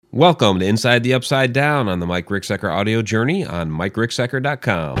Welcome to Inside the Upside Down on the Mike Ricksecker audio journey on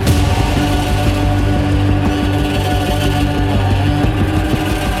MikeRicksecker.com.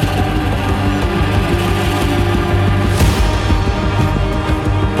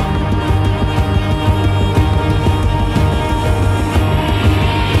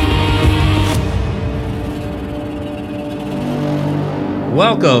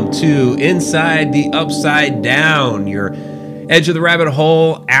 Welcome to Inside the Upside Down, your Edge of the Rabbit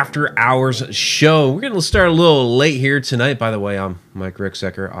Hole after hours show. We're going to start a little late here tonight. By the way, I'm Mike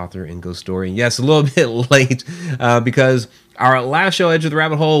Ricksecker, author and ghost story. Yes, a little bit late because our last show, Edge of the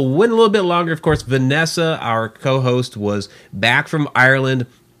Rabbit Hole, went a little bit longer. Of course, Vanessa, our co-host, was back from Ireland,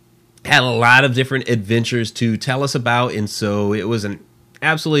 had a lot of different adventures to tell us about, and so it was an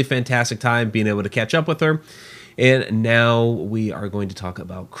absolutely fantastic time being able to catch up with her. And now we are going to talk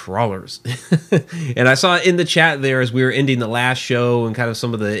about crawlers. And I saw in the chat there as we were ending the last show and kind of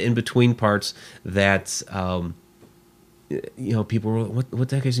some of the in-between parts that, people were, what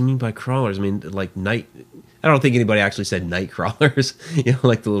the heck does he mean by crawlers? I mean, like night, I don't think anybody actually said night crawlers,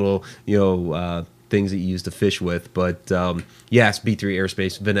 like the little, things that you use to fish with. But yes, B3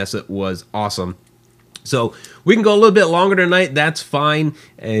 Airspace, Vanessa was awesome. So we can go a little bit longer tonight. That's fine.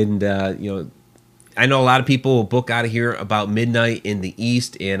 And, I know a lot of people will book out of here about midnight in the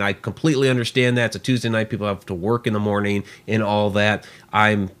East, and I completely understand that. It's a Tuesday night. People have to work in the morning and all that.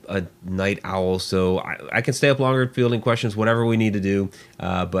 I'm a night owl, so I can stay up longer fielding questions, whatever we need to do,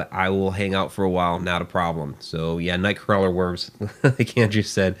 but I will hang out for a while, not a problem. So, yeah, night crawler worms, like Andrew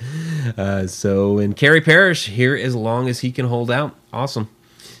said. And Carrie Parrish here as long as he can hold out. Awesome.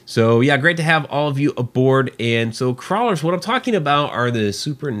 So, yeah, great to have all of you aboard. And so crawlers, what I'm talking about are the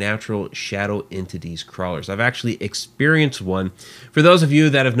supernatural shadow entities crawlers. I've actually experienced one. For those of you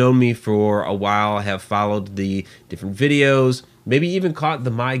that have known me for a while, have followed the different videos, maybe even caught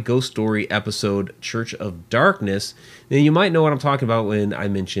the My Ghost Story episode, Church of Darkness, then you might know what I'm talking about when I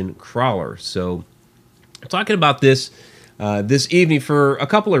mention crawler. So I'm talking about this this evening for a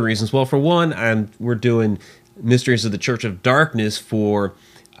couple of reasons. Well, for one, we're doing Mysteries of the Church of Darkness for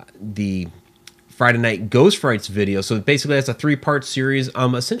the Friday Night Ghost Frights video. So basically that's a 3-part series.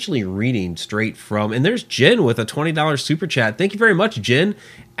 I'm essentially reading straight from, and there's Jen with a $20 super chat. Thank you very much, Jen.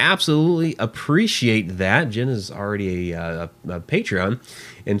 Absolutely appreciate that. Jen is already a Patreon.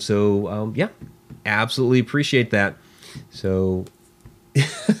 And so, absolutely appreciate that. So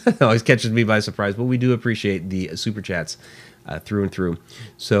always catches me by surprise, but we do appreciate the super chats through and through.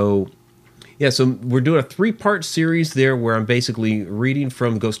 So yeah, so we're doing a 3-part series there where I'm basically reading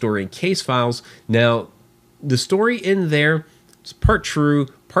from Ghost Story and Case Files. Now, the story in there is part true,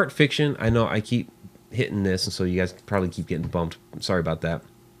 part fiction. I know I keep hitting this, and so you guys probably keep getting bumped. Sorry about that.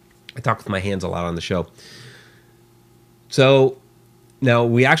 I talk with my hands a lot on the show. So, now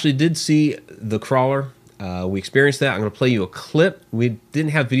we actually did see the crawler. We experienced that. I'm going to play you a clip. We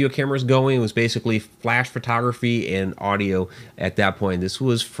didn't have video cameras going. It was basically flash photography and audio at that point. This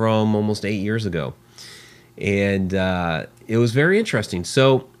was from almost 8 years ago. And it was very interesting.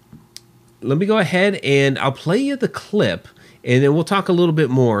 So let me go ahead and I'll play you the clip, and then we'll talk a little bit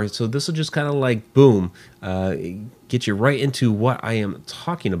more. So this will just kind of like, boom, get you right into what I am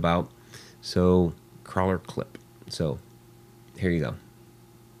talking about. So crawler clip. So here you go.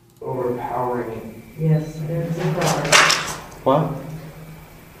 Overpowering. Yes, there's a crawler. What?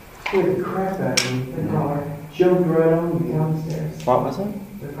 Scared the crap out of me. The crawler. Jumped right on me. Downstairs. What was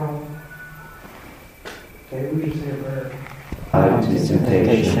it? The crawler. Okay, we just say a prayer.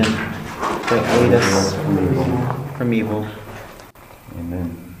 Temptation. To aid us from evil.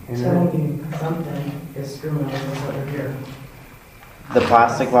 Amen. Telling you something is screwing with us over here. The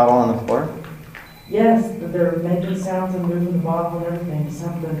plastic bottle on the floor? Yes, but they're making sounds and moving the bottle and everything.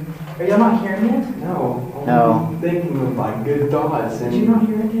 Something. Are y'all not hearing it? No. No. I'm thinking of my good thoughts. Did you not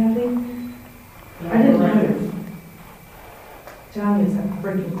hear it, Kathy? I didn't move. Telling you it's a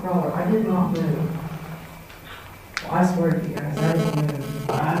freaking crawler. I did not move. Well, I swear to you guys, I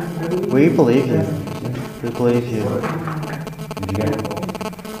didn't move. We believe you. We believe you.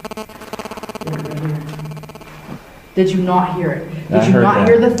 Did you not hear it? I Did you heard not that.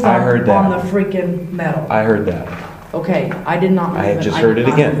 hear the I thump heard that. on the freaking metal? I heard that. Okay, I did not move I it. just heard did it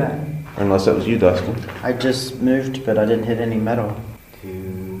not move again. Unless that was you, Dustin. I just moved, but I didn't hit any metal.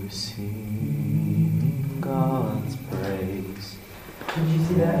 To sing God's praise. that. Did you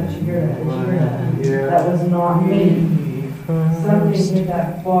see that? Did you hear that? Did you hear that? Yeah. That was not me. Somebody hit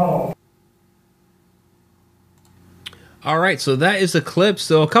that bottle. All right, so that is the clip.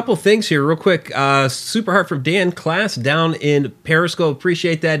 So a couple things here real quick. Super heart from Dan Class down in Periscope.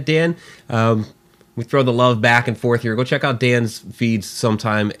 Appreciate that, Dan. we throw the love back and forth here. Go check out Dan's feeds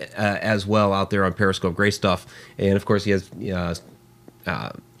sometime as well out there on Periscope. Great stuff. And of course, he has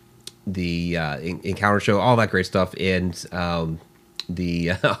the Encounter Show, all that great stuff, and the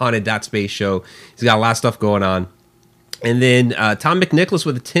Haunted.Space show. He's got a lot of stuff going on. And then Tom McNicholas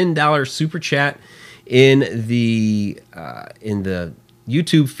with a $10 super chat in the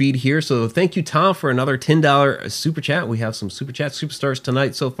YouTube feed here. So thank you, Tom, for another $10 super chat. We have some super chat superstars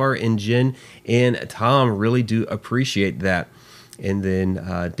tonight so far in Jen and Tom. Really do appreciate that. And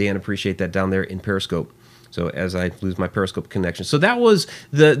then Dan, appreciate that down there in Periscope. So as I lose my Periscope connection. So that was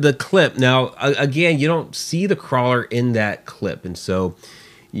the clip. Now, again, you don't see the crawler in that clip. And so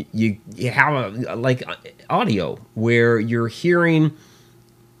you have like audio where you're hearing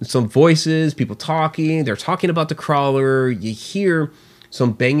some voices, people talking. They're talking about the crawler. You hear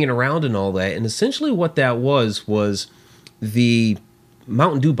some banging around and all that. And essentially what that was the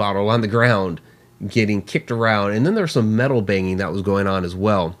Mountain Dew bottle on the ground getting kicked around. And then there's some metal banging that was going on as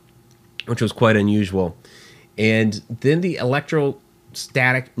well, which was quite unusual. And then the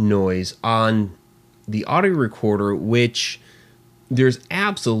electrostatic noise on the audio recorder, which there's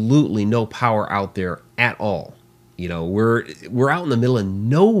absolutely no power out there at all. You know, we're out in the middle of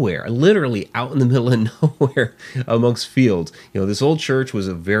nowhere, literally out in the middle of nowhere amongst fields. You know, this old church was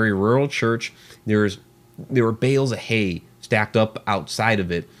a very rural church. There were bales of hay stacked up outside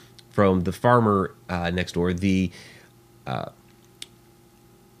of it from the farmer next door. The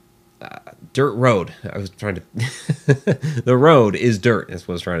dirt road. I was trying to... The road is dirt, that's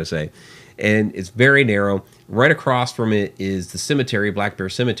what I was trying to say. And it's very narrow. Right across from it is the cemetery, Black Bear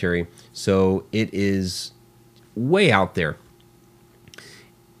Cemetery. So it is way out there.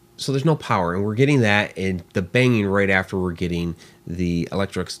 So there's no power. And we're getting that and the banging right after we're getting the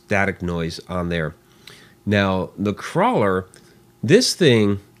electrostatic noise on there. Now, the crawler, this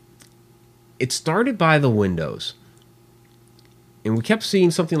thing, it started by the windows. And we kept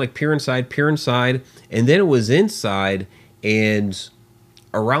seeing something like peer inside, and then it was inside and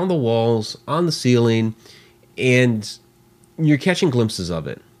around the walls, on the ceiling, and you're catching glimpses of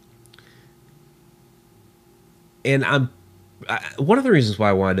it. And one of the reasons why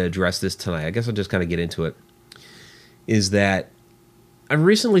I wanted to address this tonight, I guess I'll just kind of get into it, is that I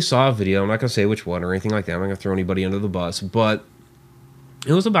recently saw a video. I'm not going to say which one or anything like that. I'm not going to throw anybody under the bus, but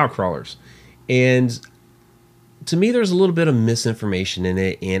it was about crawlers. And to me, there's a little bit of misinformation in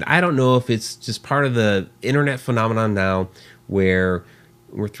it, and I don't know if it's just part of the internet phenomenon now where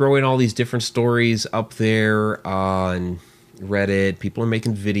we're throwing all these different stories up there on Reddit. People are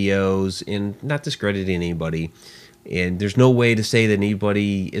making videos and not discrediting anybody, and there's no way to say that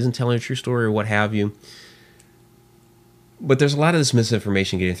anybody isn't telling a true story or what have you. But there's a lot of this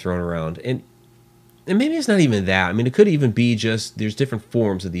misinformation getting thrown around, and maybe it's not even that. I mean, it could even be just there's different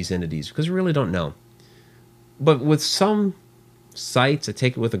forms of these entities, because we really don't know. But with some sites, I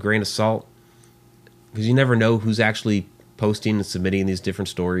take it with a grain of salt, because you never know who's actually posting and submitting these different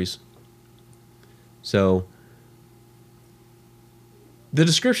stories. So the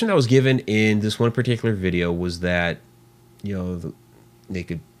description that was given in this one particular video was that, you know, they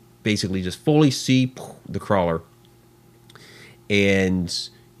could basically just fully see the crawler, and,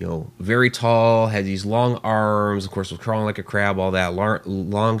 you know, very tall, had these long arms, of course was crawling like a crab, all that,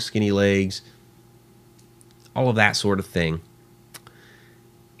 long skinny legs, all of that sort of thing.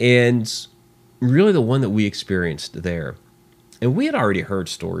 And really the one that we experienced there, and we had already heard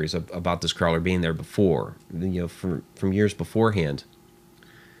stories about this crawler being there before, you know, from years beforehand.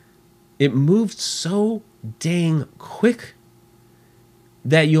 It moved so dang quick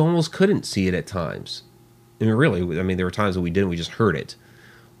that you almost couldn't see it at times. I mean, really, I mean, there were times that we didn't, we just heard it.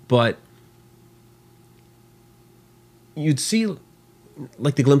 But you'd see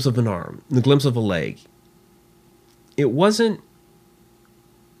like the glimpse of an arm, the glimpse of a leg. It wasn't,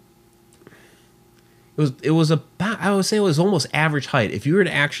 it was about, I would say it was almost average height. If you were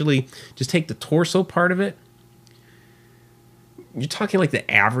to actually just take the torso part of it, you're talking like the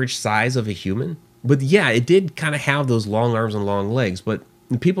average size of a human. But yeah, it did kind of have those long arms and long legs. But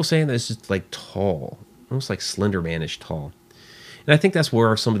people saying that it's just like tall, almost like Slender Man-ish tall. And I think that's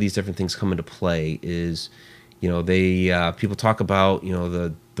where some of these different things come into play is, you know, they people talk about, you know,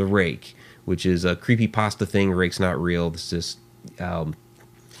 the rake, which is a creepypasta thing. Rake's not real. It's just, you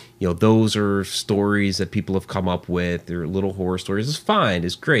know, those are stories that people have come up with. They're little horror stories. It's fine.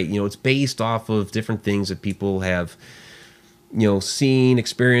 It's great. You know, it's based off of different things that people have, you know, seen,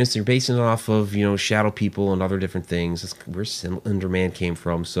 experienced. They're basing it off of, you know, shadow people and other different things. That's where Slender Man came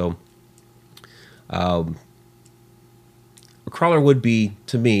from. So, a crawler would be,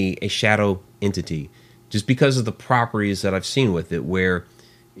 to me, a shadow entity, just because of the properties that I've seen with it, where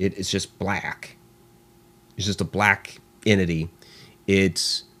it's just black. It's just a black entity.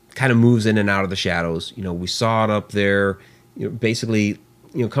 It's kind of moves in and out of the shadows. We saw it up there, basically,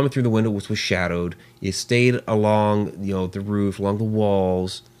 coming through the window, which was shadowed. It stayed along, the roof, along the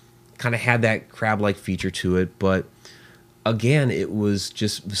walls, kind of had that crab-like feature to it. But again, it was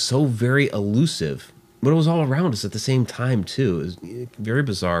just so very elusive. But it was all around us at the same time, too. It was very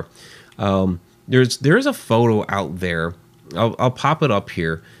bizarre. There is a photo out there. I'll pop it up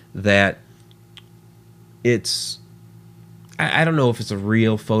here. That it's, I don't know if it's a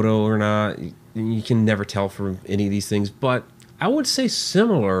real photo or not. You can never tell from any of these things, but I would say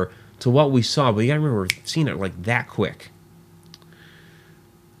similar to what we saw. But you gotta remember seeing it like that quick.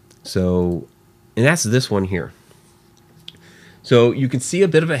 So, and that's this one here. So you can see a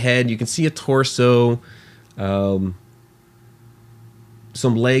bit of a head. You can see a torso. Some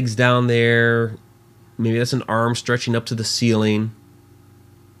legs down there. Maybe that's an arm stretching up to the ceiling.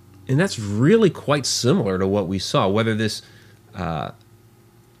 And that's really quite similar to what we saw, whether this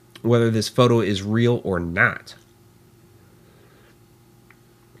photo is real or not.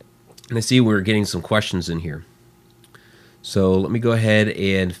 And I see we're getting some questions in here. So let me go ahead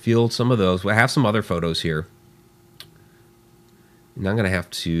and field some of those. I have some other photos here. And I'm going to have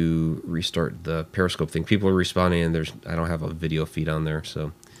to restart the Periscope thing. People are responding, and I don't have a video feed on there.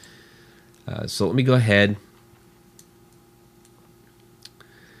 So let me go ahead.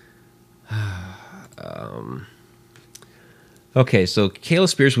 Okay, so Kayla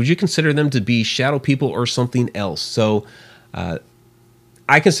Spears, would you consider them to be shadow people or something else? So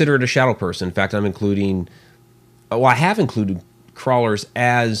I consider it a shadow person. In fact, I have included crawlers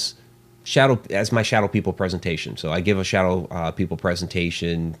as my shadow people presentation. So I give a shadow people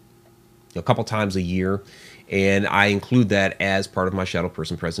presentation a couple times a year, and I include that as part of my shadow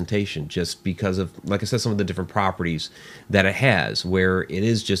person presentation, just because of, like I said, some of the different properties that it has, where it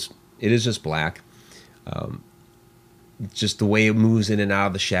is just black. Just the way it moves in and out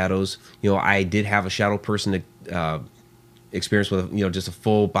of the shadows. I did have a shadow person experience with, just a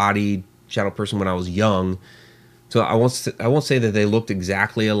full-bodied shadow person when I was young. So I won't say that they looked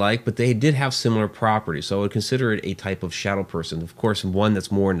exactly alike, but they did have similar properties. So I would consider it a type of shadow person. Of course, one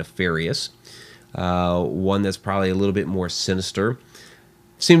that's more nefarious, one that's probably a little bit more sinister.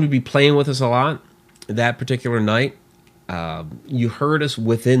 Seemed to be playing with us a lot that particular night. You heard us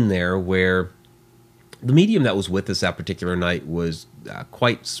within there where the medium that was with us that particular night was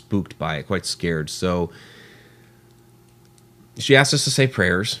quite spooked by it, quite scared. So she asked us to say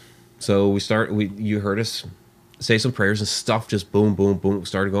prayers. So you heard us say some prayers, and stuff just boom, boom, boom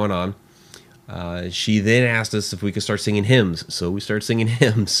started going on. She then asked us if we could start singing hymns. So we started singing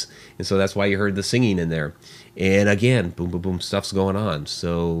hymns. And so that's why you heard the singing in there. And again, boom, boom, boom, stuff's going on.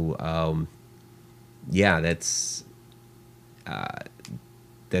 So, yeah, that's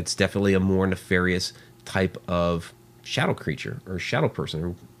definitely a more nefarious type of shadow creature or shadow person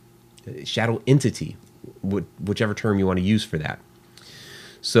or shadow entity, whichever term you want to use for that.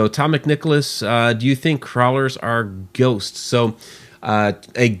 So Tom McNicholas, do you think crawlers are ghosts? So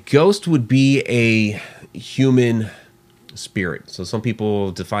a ghost would be a human spirit. So some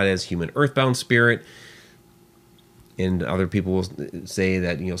people define it as human earthbound spirit, and other people will say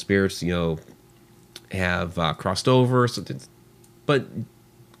that spirits have crossed over. So but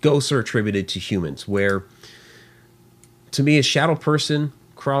ghosts are attributed to humans, where to me a shadow person,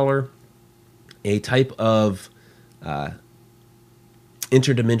 crawler, a type of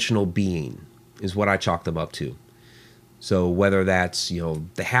interdimensional being is what I chalk them up to. So whether that's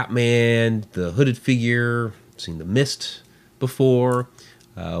the Hat Man, the hooded figure, I've seen the Mist before,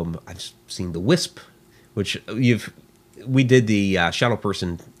 I've seen the Wisp, which we did the shadow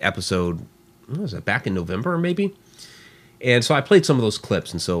person episode, what was that, back in November maybe? And so I played some of those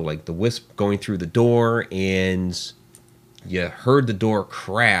clips, and so like the Wisp going through the door, and you heard the door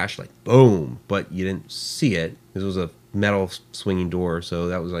crash, like boom, but you didn't see it because it was a metal swinging door. So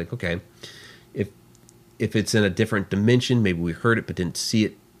that was like, okay, if it's in a different dimension, maybe we heard it but didn't see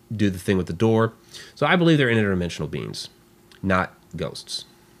it do the thing with the door. So I believe they're interdimensional beings, not ghosts.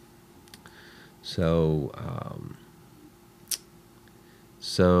 So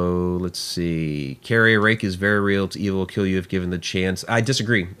let's see. Carrie, a rake is very real. It's evil. Will kill you if given the chance. I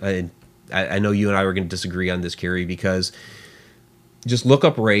disagree. I know you and I were going to disagree on this, Carrie, because just look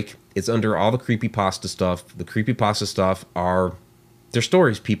up rake. It's under all the creepypasta stuff. The creepypasta stuff they're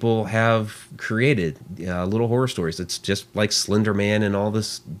stories people have created, little horror stories. It's just like Slender Man and all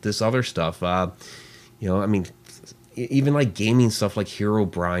this other stuff. I mean, even like gaming stuff like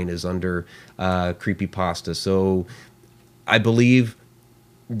Herobrine is under creepypasta. So I believe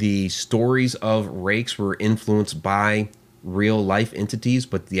the stories of rakes were influenced by real life entities,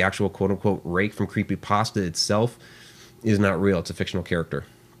 but the actual quote unquote rake from creepypasta itself is not real. It's a fictional character.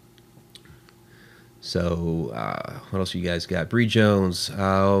 So, what else you guys got? Bree Jones,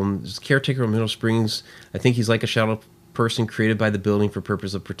 caretaker of Mineral Springs. I think he's like a shadow person created by the building for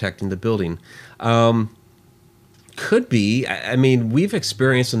purpose of protecting the building. Could be. I mean, we've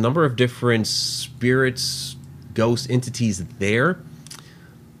experienced a number of different spirits, ghost entities there.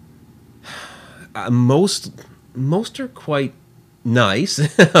 Most are quite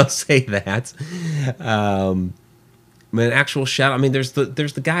nice. I'll say that. An actual shadow. I mean, there's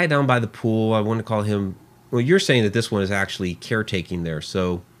the guy down by the pool. I want to call him. Well, you're saying that this one is actually caretaking there,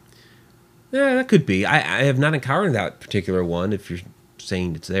 so yeah, that could be. I have not encountered that particular one. If you're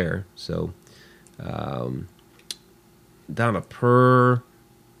saying it's there, so Donna Per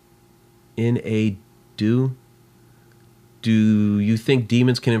in a do. Do you think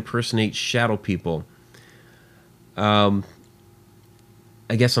demons can impersonate shadow people? I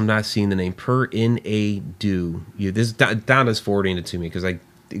guess I'm not seeing the name. Per in a do. This Donna's forwarding it to me because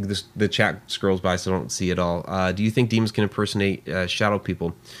the chat scrolls by, so I don't see it all. Do you think demons can impersonate shadow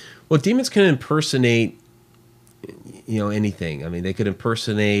people? Well, demons can impersonate, anything. I mean, they could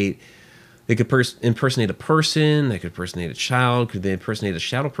impersonate. They could impersonate a person. They could impersonate a child. Could they impersonate a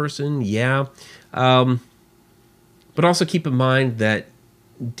shadow person? Yeah. But also keep in mind that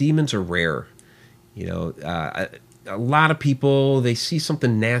demons are rare. A lot of people, they see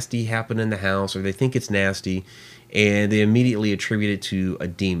something nasty happen in the house, or they think it's nasty, and they immediately attribute it to a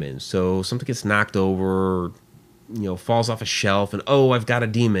demon. So something gets knocked over, falls off a shelf, and I've got a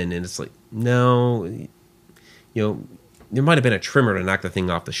demon. And it's like, no, there might have been a trimmer to knock the thing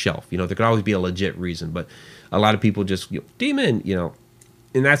off the shelf. There could always be a legit reason, but a lot of people just, demon,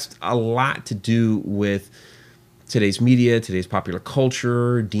 and that's a lot to do with today's media, today's popular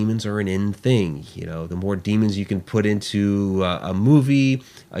culture. Demons are an in thing. The more demons you can put into a movie,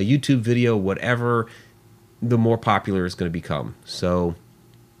 a YouTube video, whatever, the more popular it's going to become. So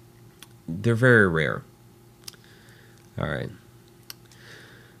they're very rare. All right.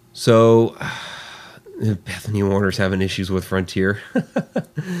 So Bethany Warner's having issues with Frontier.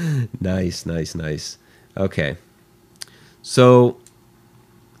 Nice. Okay. So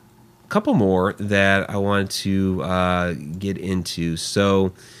couple more that I wanted to get into.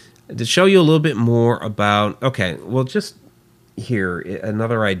 So to show you a little bit more about, just here,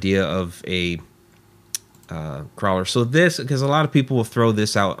 another idea of a crawler. So this, because a lot of people will throw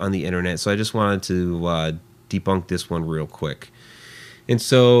this out on the internet, so I just wanted to debunk this one real quick. And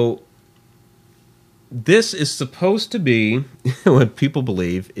so this is supposed to be, what people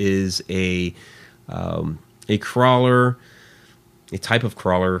believe is a crawler, a type of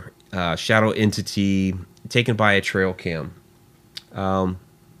crawler, shadow entity taken by a trail cam.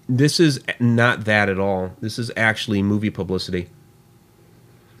 This is not that at all. This is actually movie publicity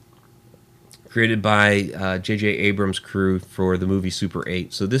created by J.J. Abrams' crew for the movie Super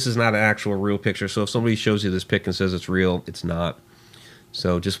 8. So this is not an actual real picture. So if somebody shows you this pic and says it's real, it's not.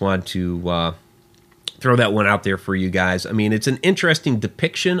 So just wanted to throw that one out there for you guys. I mean, it's an interesting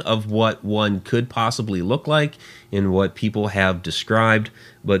depiction of what one could possibly look like and what people have described,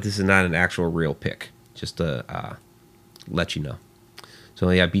 but this is not an actual real pic, just to let you know. So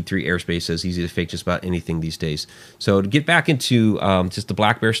yeah, B3 Airspace says easy to fake just about anything these days. So to get back into just the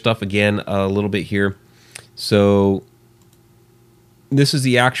Black Bear stuff again a little bit here. So this is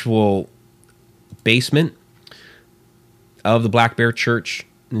the actual basement of the Black Bear Church.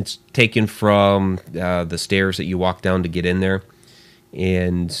 It's taken from the stairs that you walk down to get in there.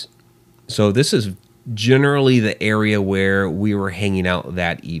 And so this is generally the area where we were hanging out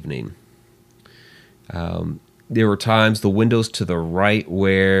that evening. There were times the windows to the right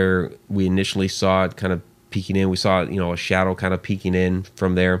where we initially saw it kind of peeking in. We saw, a shadow kind of peeking in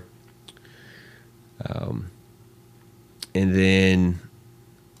from there. And then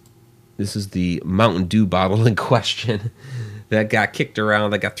this is the Mountain Dew bottle in question that got kicked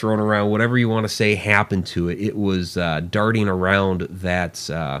around, that got thrown around, whatever you want to say happened to it. It was darting around that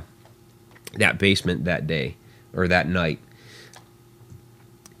basement that day, or that night.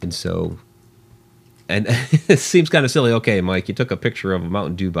 And so, and it seems kind of silly. Okay, Mike, you took a picture of a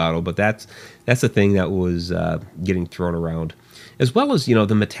Mountain Dew bottle, but that's the thing that was getting thrown around. As well as,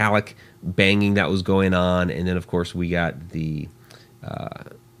 the metallic banging that was going on. And then, of course, we got the,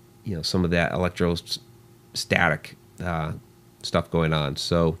 some of that electrostatic stuff going on.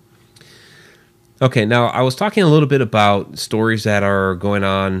 So, okay, now I was talking a little bit about stories that are going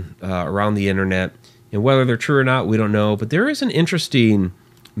on around the internet, and whether they're true or not, we don't know. But there is an interesting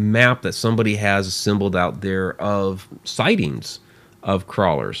map that somebody has assembled out there of sightings of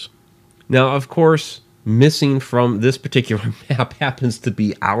crawlers. Now, of course, missing from this particular map happens to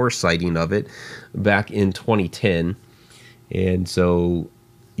be our sighting of it back in 2010. And so,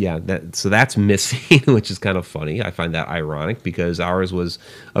 yeah, that's missing, which is kind of funny. I find that ironic because ours was,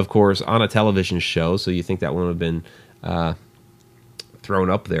 of course, on a television show, so you think that one would have been thrown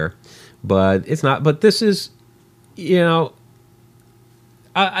up there. But it's not. But this is, you know,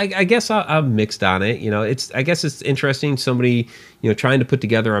 I guess I'm mixed on it. You know, I guess it's interesting. Somebody, you know, trying to put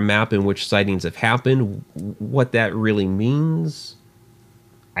together a map in which sightings have happened. What that really means,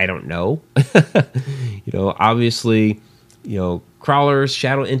 I don't know. You know, obviously, you know, crawlers,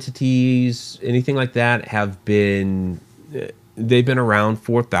 shadow entities, anything like that they've been around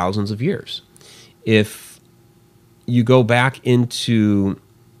for thousands of years. If you go back into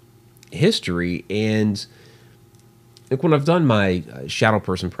history and like when I've done my shadow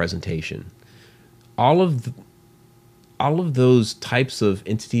person presentation, all of those types of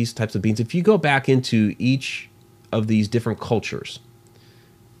entities, types of beings, if you go back into each of these different cultures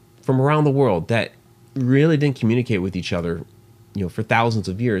from around the world that really didn't communicate with each other, you know, for thousands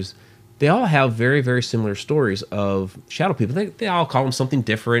of years, they all have very, very similar stories of shadow people. They all call them something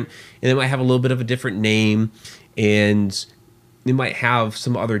different, and they might have a little bit of a different name, and they might have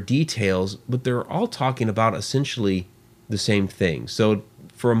some other details, but they're all talking about essentially the same thing. So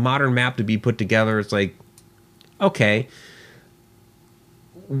for a modern map to be put together, it's like, okay,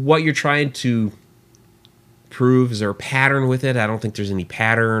 what you're trying to prove, is there a pattern with it? I don't think there's any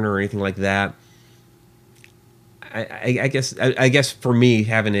pattern or anything like that. I guess for me,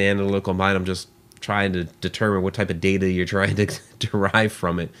 having an analytical mind, I'm just trying to determine what type of data you're trying to derive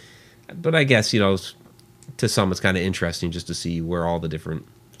from it. But I guess, you know, to some, it's kind of interesting just to see where all the different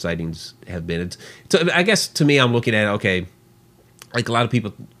sightings have been. I guess to me, I'm looking at, okay, like a lot of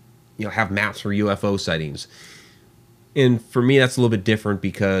people, you know, have maps for UFO sightings. And for me, that's a little bit different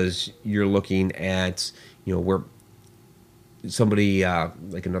because you're looking at, you know, where somebody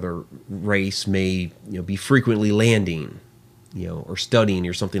like another race may, you know, be frequently landing, you know, or studying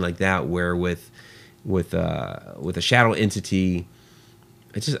or something like that. Where with a shadow entity,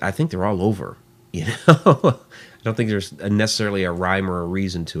 I think they're all over. You know, I don't think there's necessarily a rhyme or a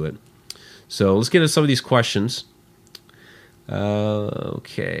reason to it. So let's get into some of these questions.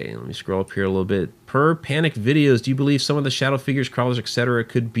 Okay, let me scroll up here a little bit. Per Panic Videos, do you believe some of the shadow figures, crawlers, etc.,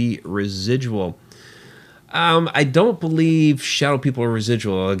 could be residual? I don't believe shadow people are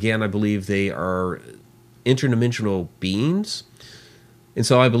residual. Again, I believe they are interdimensional beings, and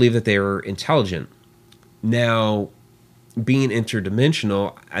so I believe that they are intelligent. Now, being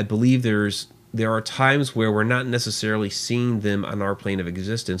interdimensional, I believe there are times where we're not necessarily seeing them on our plane of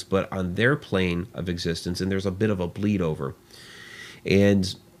existence, but on their plane of existence, and there's a bit of a bleed over.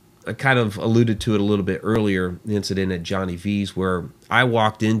 And I kind of alluded to it a little bit earlier, the incident at Johnny V's, where I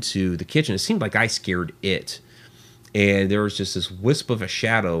walked into the kitchen. It seemed like I scared it. And there was just this wisp of a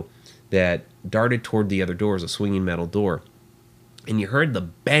shadow that darted toward the other door, a swinging metal door. And you heard the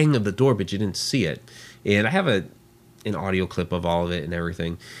bang of the door, but you didn't see it. And I have an audio clip of all of it and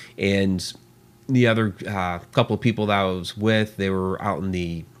everything. And the other couple of people that I was with, they were out in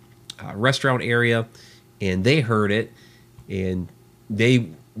the restaurant area, and they heard it, and they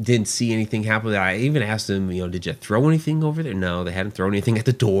didn't see anything happen. I even asked them, you know, did you throw anything over there? No, they hadn't thrown anything at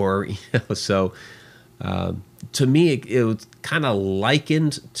the door. You know, so to me, it was kind of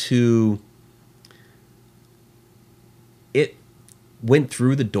likened to it went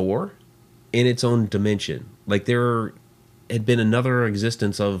through the door in its own dimension. Like there had been another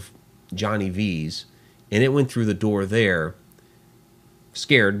existence of Johnny V's, and it went through the door there,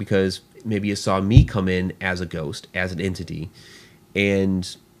 scared because maybe it saw me come in as a ghost, as an entity,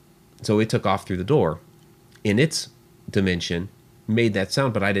 and so it took off through the door in its dimension, made that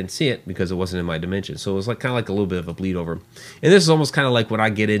sound, but I didn't see it because it wasn't in my dimension. So it was like kind of like a little bit of a bleed over. And this is almost kind of like when I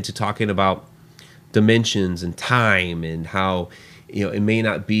get into talking about dimensions and time, and how, you know, it may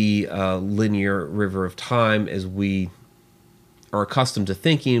not be a linear river of time as we are accustomed to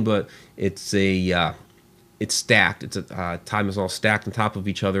thinking, but it's stacked. Time is all stacked on top of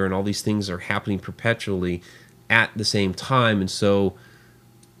each other, and all these things are happening perpetually at the same time. And so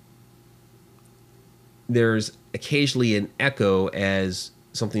there's occasionally an echo as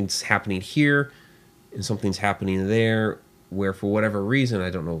something's happening here and something's happening there, where for whatever reason, I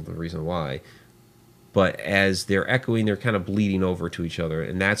don't know the reason why, but as they're echoing, they're kind of bleeding over to each other.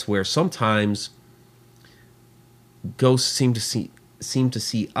 And that's where sometimes ghosts seem to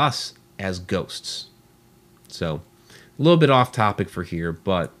see us as ghosts. So a little bit off topic for here,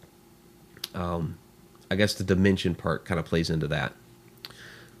 but I guess the dimension part kind of plays into that.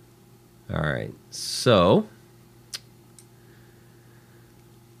 All right, so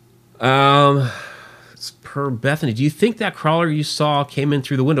per Bethany, do you think that crawler you saw came in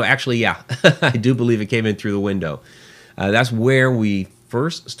through the window? Actually, yeah, I do believe it came in through the window. That's where we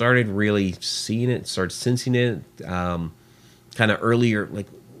first started really seeing it, started sensing it, kind of earlier, like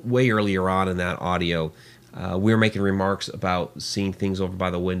way earlier on in that audio. We were making remarks about seeing things over by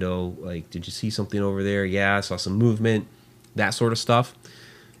the window. Like, did you see something over there? Yeah, I saw some movement, that sort of stuff.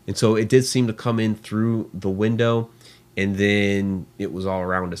 And so it did seem to come in through the window, and then it was all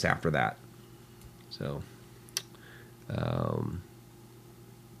around us after that. So, I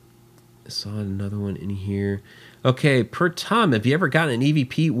saw another one in here. Okay, per Tom, have you ever gotten an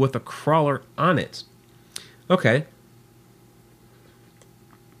EVP with a crawler on it? Okay.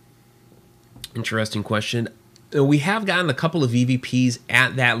 Interesting question. We have gotten a couple of EVPs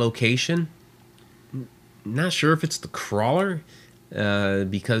at that location. Not sure if it's the crawler,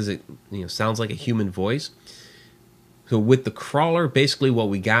 because it sounds like a human voice. So with the crawler, basically what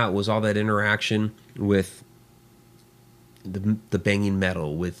we got was all that interaction with the banging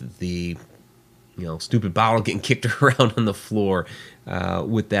metal, with the stupid bottle getting kicked around on the floor,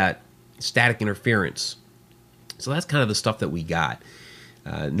 with that static interference. So that's kind of the stuff that we got.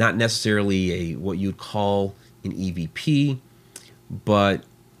 Not necessarily what you'd call an EVP, but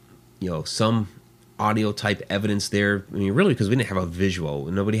some audio type evidence there. I mean, really, because we didn't have a visual.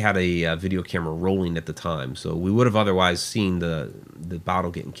 Nobody had a video camera rolling at the time, so we would have otherwise seen the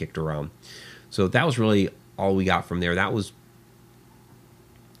bottle getting kicked around. So that was really all we got from there. That was,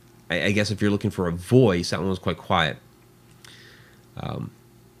 I guess, if you're looking for a voice, that one was quite quiet. And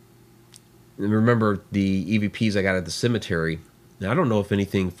remember the EVPs I got at the cemetery. Now, I don't know if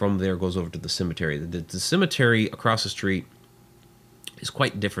anything from there goes over to the cemetery. The cemetery across the street is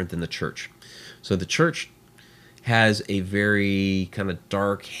quite different than the church. So the church has a very kind of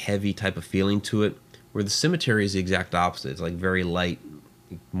dark, heavy type of feeling to it, where the cemetery is the exact opposite. It's like very light,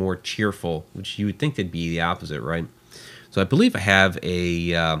 more cheerful, which you would think they'd be the opposite, right? So I believe I have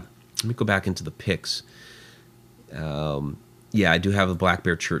a... let me go back into the pics. Yeah, I do have a Black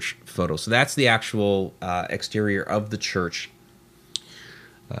Bear Church photo. So that's the actual exterior of the church.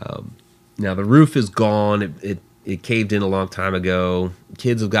 Now the roof is gone. It caved in a long time ago.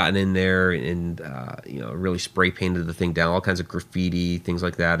 Kids have gotten in there and really spray painted the thing down. All kinds of graffiti, things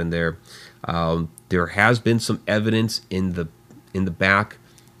like that in there. There has been some evidence in the back.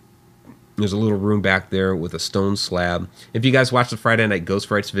 There's a little room back there with a stone slab. If you guys watch the Friday Night Ghost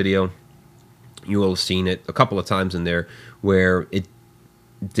Frights video, you will have seen it a couple of times in there where it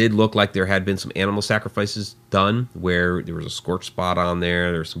did look like there had been some animal sacrifices done, where there was a scorched spot on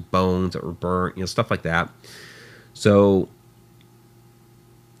there. There were some bones that were burnt, stuff like that. So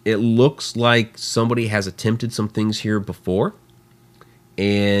it looks like somebody has attempted some things here before,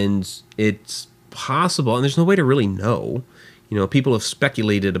 and it's possible, and there's no way to really know. People have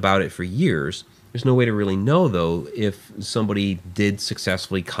speculated about it for years. There's no way to really know, though, if somebody did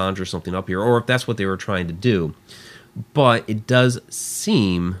successfully conjure something up here, or if that's what they were trying to do. But it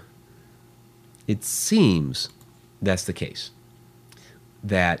seems that's the case.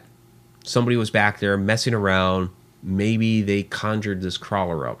 That somebody was back there messing around. Maybe they conjured this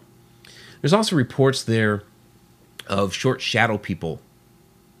crawler up. There's also reports there of short shadow people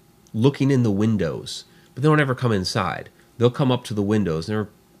looking in the windows, but they don't ever come inside. They'll come up to the windows, and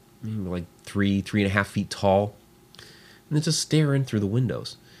they're like 3.5 feet tall, and they're just staring through the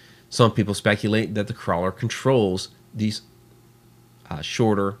windows. Some people speculate that the crawler controls these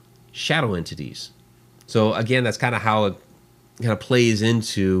shorter shadow entities. So again, that's kind of how it kind of plays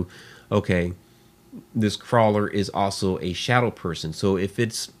into, okay, this crawler is also a shadow person. So if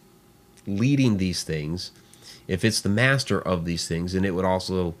it's leading these things, if it's the master of these things, then it would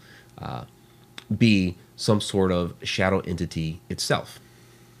also be some sort of shadow entity itself.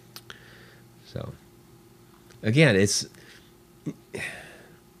 So again, it's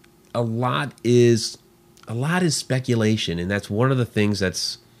a lot is speculation, and that's one of the things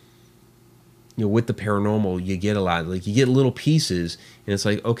that's with the paranormal. You get a lot, like you get little pieces, and it's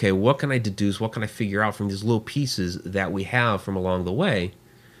like, okay, what can I deduce? What can I figure out from these little pieces that we have from along the way?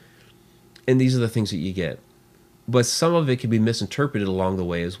 And these are the things that you get. But some of it can be misinterpreted along the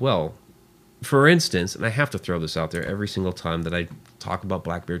way as well. For instance, and I have to throw this out there every single time that I talk about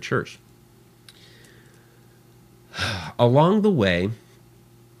Black Bear Church. Along the way,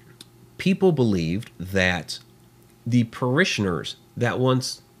 people believed that the parishioners that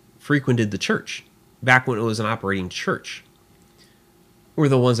once frequented the church, back when it was an operating church, were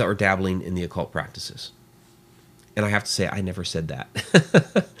the ones that were dabbling in the occult practices. And I have to say, I never said that.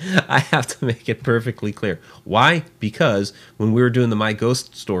 I have to make it perfectly clear. Why? Because when we were doing the My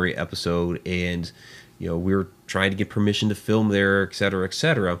Ghost Story episode, and we were trying to get permission to film there,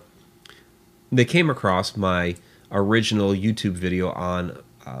 etc., they came across my original YouTube video on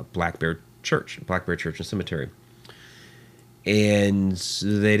Black Bear Church and Cemetery, and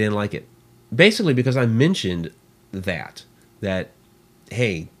they didn't like it. Basically, because I mentioned that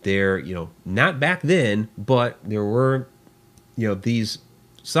hey, there, not back then, but there were, these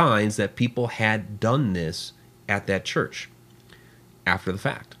signs that people had done this at that church after the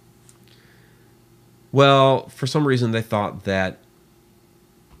fact. Well, for some reason, they thought that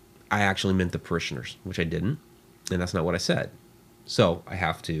I actually meant the parishioners, which I didn't, and that's not what I said. So I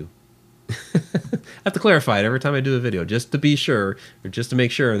have to clarify it every time I do a video, just to be sure, or just to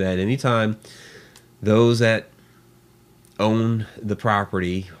make sure that anytime those that own the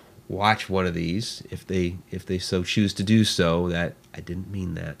property watch one of these, if they so choose to do so, that I didn't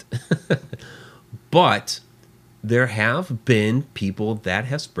mean that. But there have been people that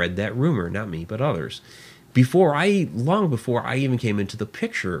have spread that rumor, not me, but others. Long before I even came into the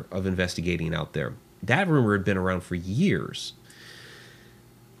picture of investigating out there. That rumor had been around for years.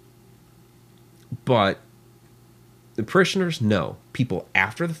 But the parishioners, no. People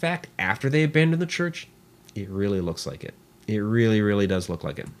after the fact, after they abandoned the church, it really looks like it. It really, really does look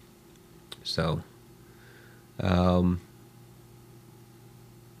like it. So,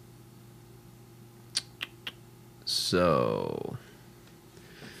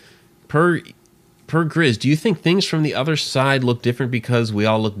 per Grizz, do you think things from the other side look different because we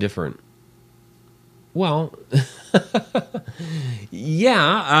all look different? Well,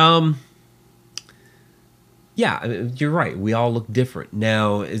 yeah, yeah, you're right. We all look different.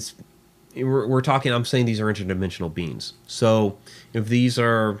 Now, we're talking, I'm saying these are interdimensional beings. So if these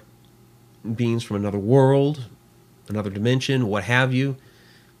are beings from another world, another dimension, what have you,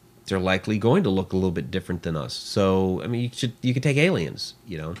 they're likely going to look a little bit different than us. So, I mean, you could take aliens,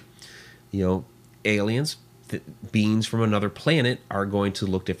 aliens, beings from another planet are going to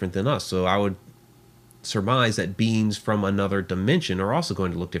look different than us. So I would surmise that beings from another dimension are also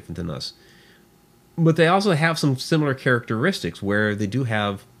going to look different than us. But they also have some similar characteristics where they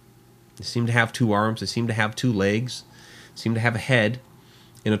seem to have 2 arms, they seem to have 2 legs, seem to have a head,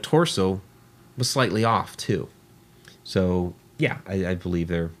 and a torso was slightly off too. So yeah, I believe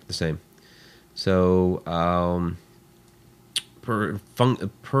they're the same. So per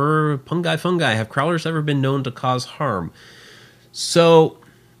fungi, have crawlers ever been known to cause harm? So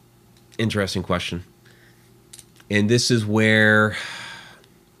interesting question. And this is where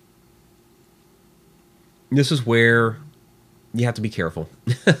you have to be careful.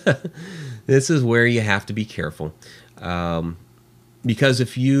 This is where you have to be careful. Because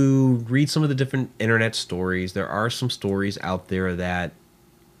if you read some of the different internet stories, there are some stories out there that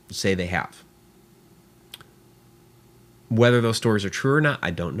say they have. Whether those stories are true or not, I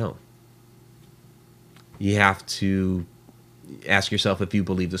don't know. You have to ask yourself if you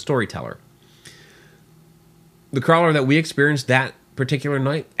believe the storyteller. The crawler that we experienced that particular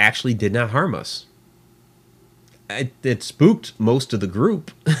night actually did not harm us. It spooked most of the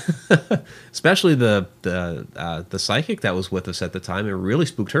group, especially the psychic that was with us at the time. It really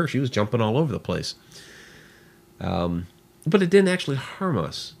spooked her. She was jumping all over the place. But it didn't actually harm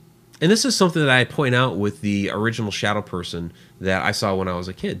us. And this is something that I point out with the original shadow person that I saw when I was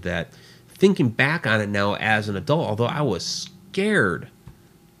a kid, that thinking back on it now as an adult, although I was scared,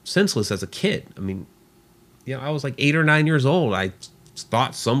 senseless as a kid. I mean, I was like 8 or 9 years old. I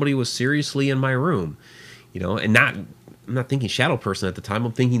thought somebody was seriously in my room. And I'm not thinking shadow person at the time.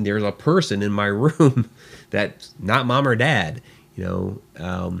 I'm thinking there's a person in my room that's not mom or dad. I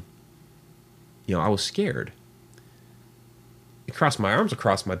was scared. It crossed my arms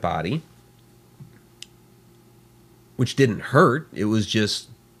across my body, which didn't hurt. It was just,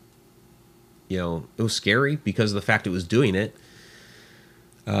 it was scary because of the fact it was doing it,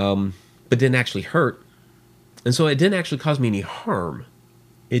 but didn't actually hurt. And so it didn't actually cause me any harm.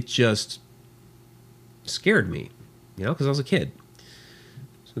 It just scared me, because I was a kid.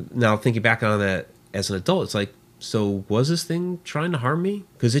 So now thinking back on that as an adult, it's like, so was this thing trying to harm me?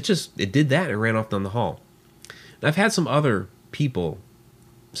 Because it did that and ran off down the hall. And I've had some other people,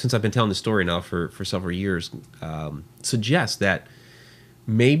 since I've been telling the story now for several years, suggest that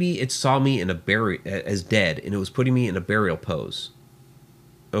maybe it saw me as dead, and it was putting me in a burial pose.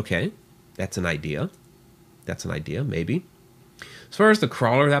 Okay, that's an idea. Maybe. As far as the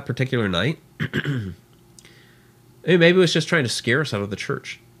crawler that particular night, maybe it was just trying to scare us out of the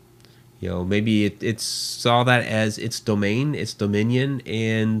church. Maybe it saw that as its domain, its dominion,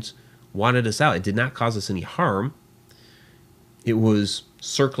 and wanted us out. It did not cause us any harm. It was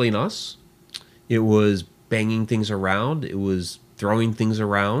circling us. It was banging things around. It was throwing things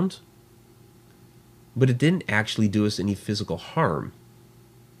around. But it didn't actually do us any physical harm.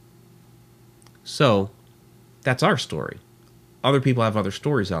 So that's our story. Other people have other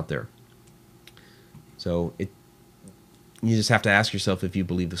stories out there. So you just have to ask yourself if you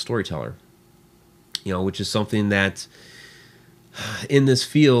believe the storyteller. Which is something that in this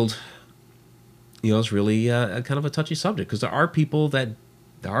field, is really a kind of a touchy subject, because there are people that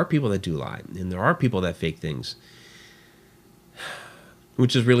do lie, and there are people that fake things,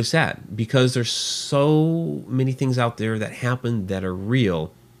 which is really sad, because there's so many things out there that happen that are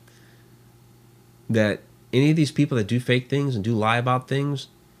real, that any of these people that do fake things and do lie about things,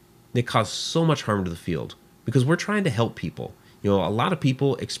 they cause so much harm to the field, because we're trying to help people. A lot of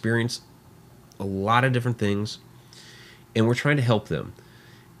people experience a lot of different things, and we're trying to help them.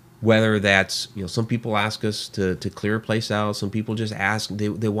 Whether that's, some people ask us to clear a place out. Some people just ask, they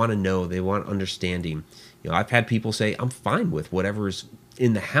want to know, they want understanding. I've had people say, I'm fine with whatever's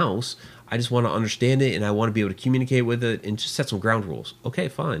in the house. I just want to understand it, and I want to be able to communicate with it and just set some ground rules. Okay,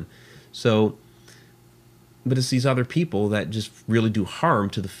 fine. So, but it's these other people that just really do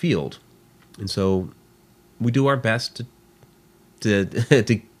harm to the field. And so we do our best to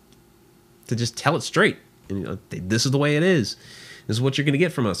just tell it straight. And, this is the way it is. This is what you're going to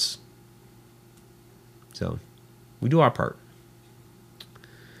get from us. So we do our part.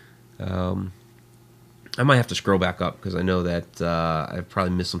 I might have to scroll back up, because I know that I've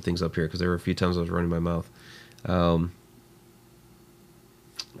probably missed some things up here, because there were a few times I was running my mouth.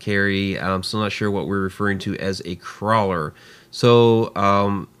 Carrie, I'm still not sure what we're referring to as a crawler.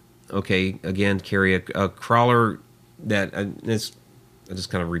 So, okay, again, Carrie, a crawler that I just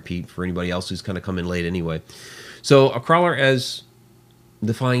kind of repeat for anybody else who's kind of come in late anyway. So a crawler, as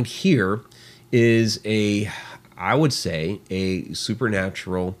defined here, is I would say, a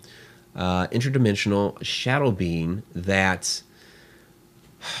supernatural, interdimensional shadow being that,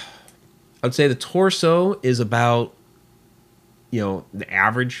 I would say the torso is about, the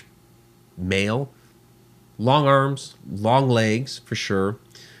average male. Long arms, long legs, for sure.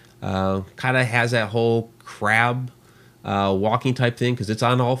 Kind of has that whole crab walking type thing, because it's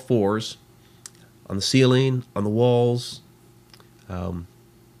on all fours, on the ceiling, on the walls.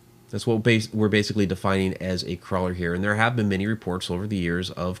 That's what we're basically defining as a crawler here. And there have been many reports over the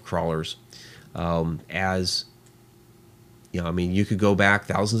years of crawlers. As, you could go back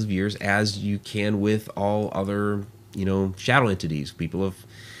thousands of years, as you can with all other, shadow entities. People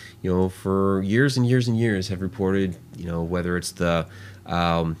have, for years and years and years have reported, whether it's the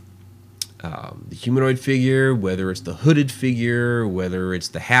humanoid figure, whether it's the hooded figure, whether it's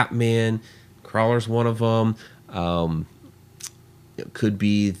the Hat Man. Crawler's one of them. It could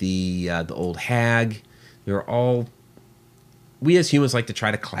be the old hag. They're all. We as humans like to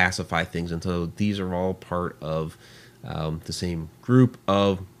try to classify things, and so these are all part of the same group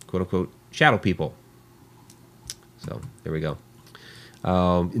of quote unquote shadow people. So there we go.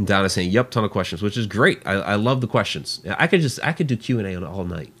 And Donna's saying, "Yep, ton of questions," which is great. I love the questions. I could do Q&A on all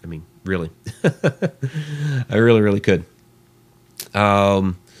night. I mean, really, I really could.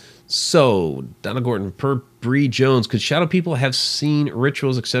 So, Donna Gordon, per Bree Jones, could shadow people have seen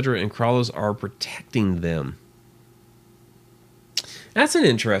rituals, etc., and crawlers are protecting them? That's an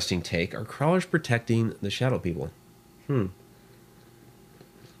interesting take. Are crawlers protecting the shadow people?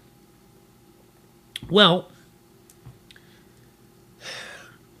 Well,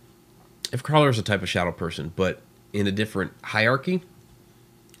 if crawler is a type of shadow person, but in a different hierarchy,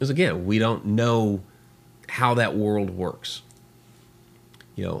 because again, we don't know how that world works.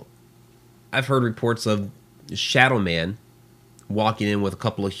 I've heard reports of Shadow Man walking in with a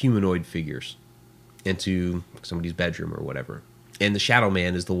couple of humanoid figures into somebody's bedroom or whatever. And the Shadow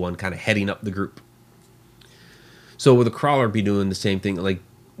Man is the one kind of heading up the group. So would the crawler be doing the same thing? Like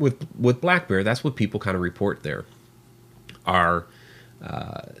with Black Bear, that's what people kind of report there. Are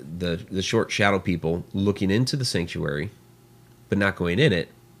the short shadow people looking into the sanctuary, but not going in it,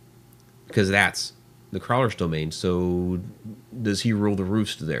 because that's the crawler's domain. So does he rule the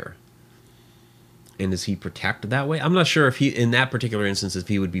roost there? And does he protect that way? I'm not sure if he, in that particular instance, if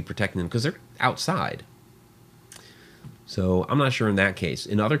he would be protecting them, because they're outside. So I'm not sure in that case.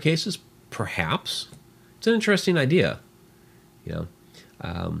 In other cases, perhaps. It's an interesting idea.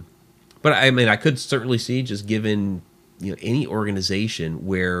 But I mean, I could certainly see, just given any organization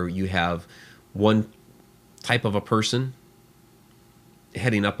where you have one type of a person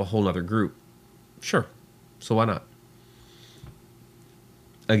heading up a whole other group. Sure. So why not?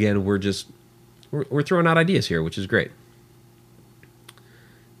 Again, we're throwing out ideas here, which is great.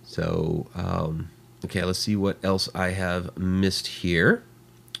 So, okay, let's see what else I have missed here.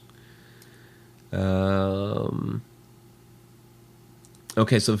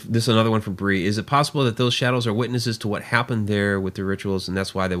 Okay, so this is another one from Bree. Is it possible that those shadows are witnesses to what happened there with the rituals, and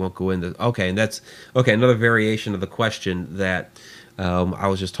that's why they won't go in? Okay, and that's okay. Another variation of the question that I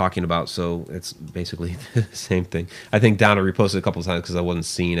was just talking about. So it's basically the same thing. I think Donna reposted a couple of times because I wasn't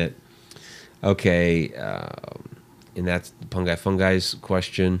seeing it. Okay, and that's Fungi's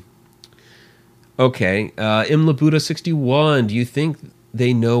question. Okay, Imlabuda 61. Do you think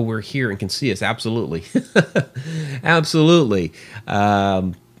they know we're here and can see us? Absolutely. Absolutely.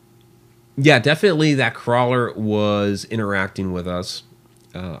 Yeah, definitely that crawler was interacting with us.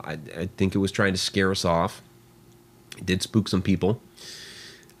 I think it was trying to scare us off. It did spook some people.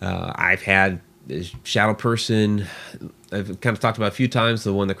 I've had a shadow person I've kind of talked about a few times,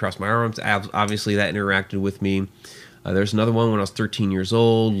 the one that crossed my arms. Obviously, that interacted with me. There's another one when I was 13 years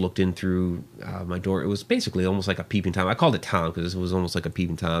old, looked in through my door. It was basically almost like a peeping Tom. I called it Tom because it was almost like a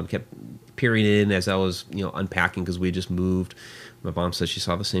peeping Tom. Kept peering in as I was, unpacking because we had just moved. My mom said she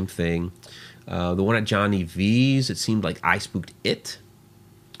saw the same thing. The one at Johnny V's, it seemed like I spooked it.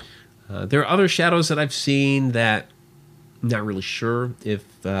 There are other shadows that I've seen that I'm not really sure if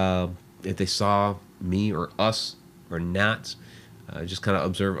they saw me or us or not. Just kind of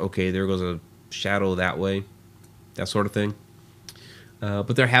observe, okay, there goes a shadow that way. That sort of thing.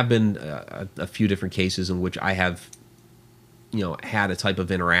 But there have been a few different cases in which I have, had a type of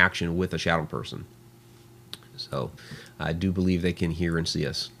interaction with a shadow person. So I do believe they can hear and see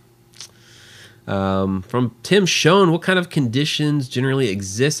us. From Tim Schoen, what kind of conditions generally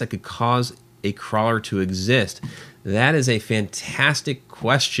exist that could cause a crawler to exist? That is a fantastic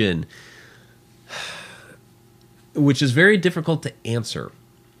question, which is very difficult to answer,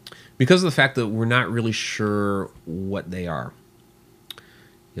 because of the fact that we're not really sure what they are.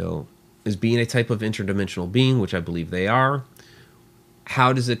 As being a type of interdimensional being, which I believe they are,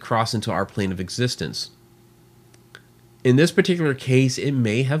 how does it cross into our plane of existence? In this particular case, it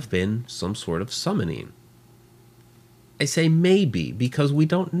may have been some sort of summoning. I say maybe because we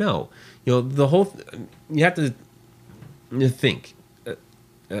don't know. You have to think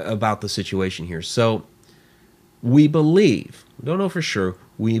about the situation here. So we believe, we don't know for sure,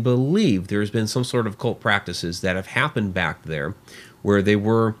 we believe there's been some sort of cult practices that have happened back there where they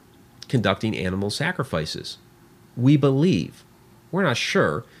were conducting animal sacrifices. We believe. We're not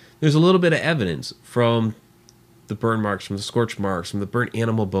sure. There's a little bit of evidence from the burn marks, from the scorch marks, from the burnt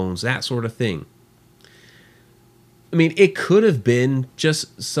animal bones, that sort of thing. I mean, it could have been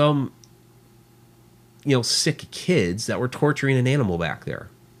just some, sick kids that were torturing an animal back there.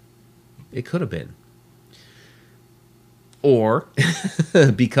 It could have been. Or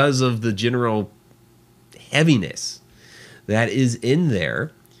because of the general heaviness that is in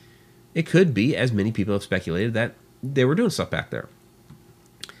there, it could be, as many people have speculated, that they were doing stuff back there.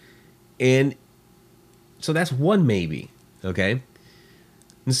 And so that's one maybe, okay?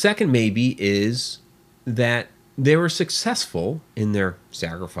 The second maybe is that they were successful in their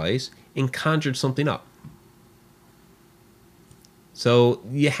sacrifice and conjured something up. So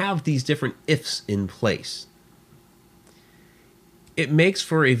you have these different ifs in place. It makes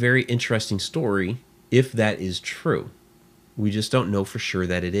for a very interesting story if that is true. We just don't know for sure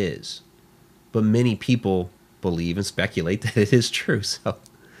that it is. But many people believe and speculate that it is true. So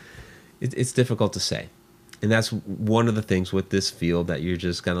it's difficult to say. And that's one of the things with this field that you're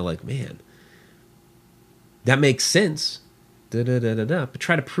just kind of like, man, that makes sense. But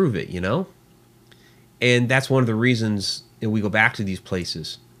try to prove it, And that's one of the reasons we go back to these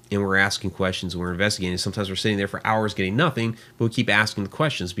places and we're asking questions and we're investigating. Sometimes we're sitting there for hours getting nothing, but we keep asking the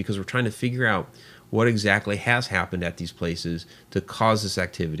questions because we're trying to figure out what exactly has happened at these places to cause this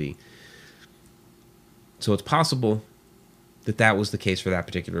activity. So it's possible that that was the case for that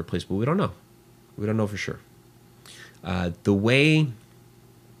particular place, but we don't know. We don't know for sure. The way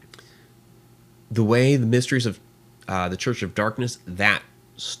the mysteries of the Church of Darkness, that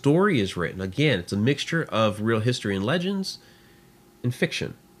story is written, again, it's a mixture of real history and legends and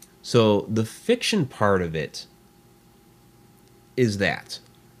fiction. So the fiction part of it is that,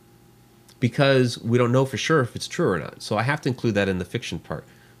 because we don't know for sure if it's true or not. So I have to include that in the fiction part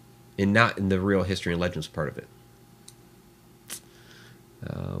and not in the real history and legends part of it.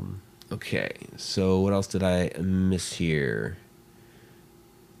 Okay, so what else did I miss here?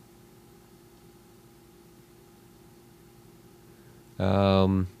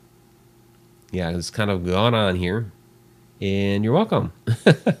 Yeah, it's kind of gone on here. And you're welcome.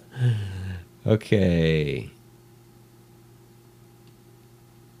 Okay.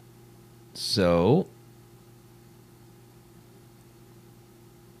 So,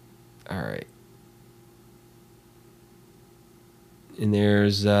 all right. And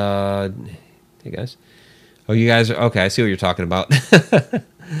there's, hey guys. Oh, you guys are okay. I see what you're talking about.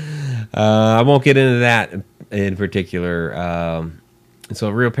 I won't get into that in particular. So,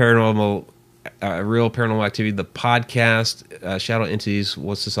 real paranormal activity. The podcast, Shadow Entities.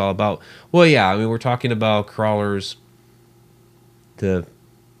 What's this all about? Well, yeah. I mean, we're talking about crawlers, the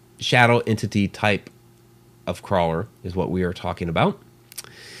shadow entity type of crawler is what we are talking about,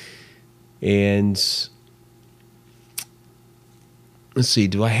 and let's see.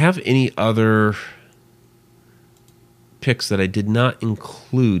 Do I have any other picks that I did not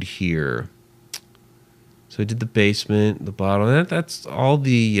include here? So I did the basement, the bottom. That's all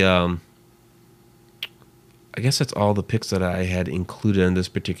the. I guess that's all the picks that I had included in this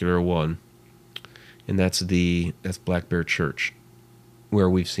particular one, and that's Black Bear Church, where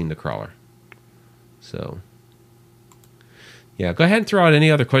we've seen the crawler. So, yeah, go ahead and throw out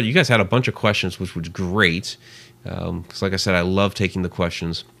any other questions. You guys had a bunch of questions, which was great. Because, like I said, I love taking the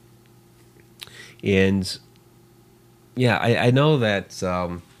questions, and yeah, I know that.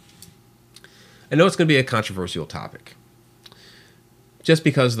 I know it's going to be a controversial topic, just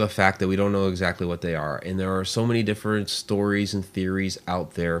because of the fact that we don't know exactly what they are. And there are so many different stories and theories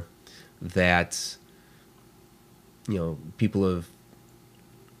out there that, people have,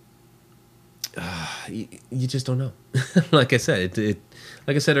 you just don't know. Like I said,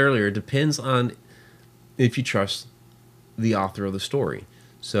 like I said earlier, it depends on if you trust the author of the story.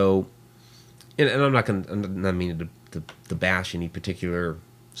 So, and I'm not meaning to bash any particular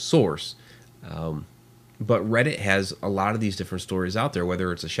source, but Reddit has a lot of these different stories out there,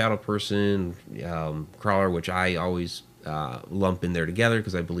 whether it's a shadow person, crawler, which I always lump in there together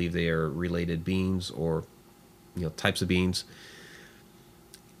because I believe they are related beings or types of beings.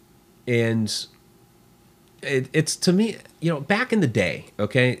 And it's to me, back in the day,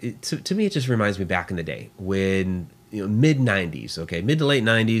 okay, to me it just reminds me back in the day when mid 90s, okay, mid to late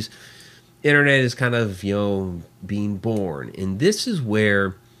 90s, internet is kind of being born, and this is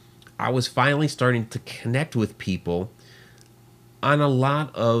where I was finally starting to connect with people on a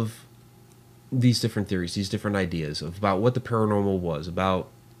lot of these different theories, these different ideas about what the paranormal was, about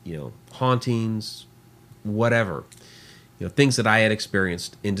hauntings, whatever, things that I had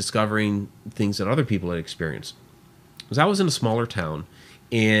experienced, in discovering things that other people had experienced. Because I was in a smaller town,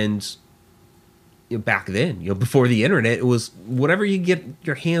 and back then, before the internet, it was whatever you get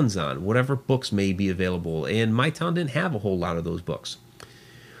your hands on, whatever books may be available, and my town didn't have a whole lot of those books.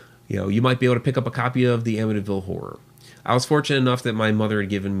 You might be able to pick up a copy of the Amityville Horror. I was fortunate enough that my mother had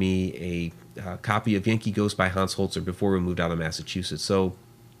given me a copy of Yankee Ghost by Hans Holzer before we moved out of Massachusetts. So,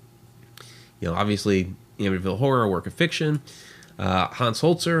 obviously, Amityville Horror, a work of fiction. Hans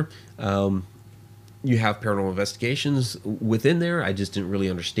Holzer, you have Paranormal Investigations within there. I just didn't really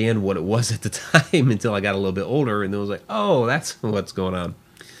understand what it was at the time until I got a little bit older, and then was like, oh, that's what's going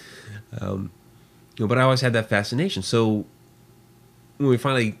on. But I always had that fascination. So when we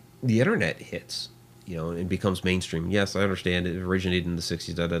finally, the internet hits, it becomes mainstream. Yes, I understand it originated in the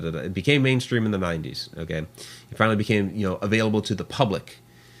 60s. It became mainstream in the 90s. Okay, it finally became available to the public.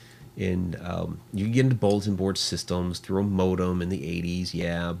 And you can get into bulletin board systems through a modem in the 80s,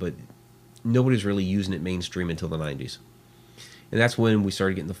 yeah, but nobody's really using it mainstream until the 90s. And that's when we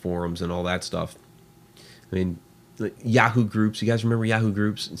started getting the forums and all that stuff. I mean, like Yahoo groups, you guys remember Yahoo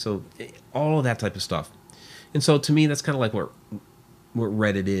groups? And so all of that type of stuff. And so to me, that's kind of like what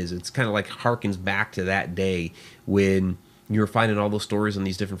Reddit is. It's kind of like harkens back to that day when you were finding all those stories on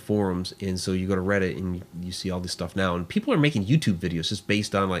these different forums, and so you go to Reddit and you see all this stuff now, and people are making YouTube videos just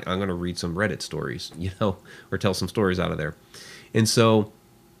based on like, I'm going to read some Reddit stories, or tell some stories out of there. And so,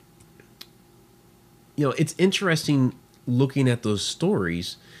 it's interesting looking at those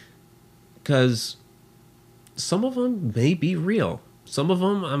stories because some of them may be real. Some of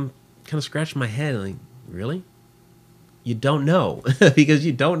them I'm kind of scratching my head like, really? You don't know because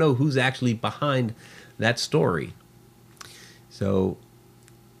you don't know who's actually behind that story. So,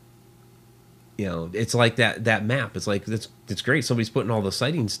 it's like that map. It's like, it's great. Somebody's putting all those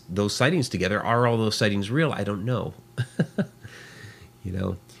sightings together. Are all those sightings real? I don't know.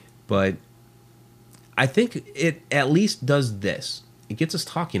 But I think it at least does this. It gets us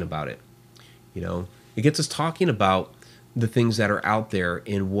talking about it. It gets us talking about the things that are out there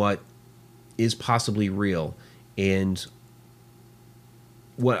and what is possibly real and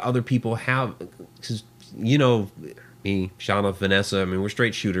what other people have. Because, me, Shauna, Vanessa, I mean, we're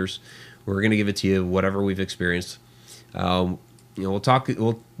straight shooters. We're going to give it to you, whatever we've experienced. We'll talk.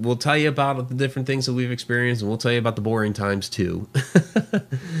 We'll tell you about the different things that we've experienced, and we'll tell you about the boring times too.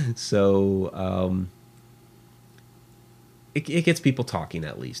 So it gets people talking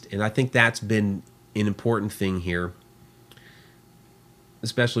at least, and I think that's been an important thing here.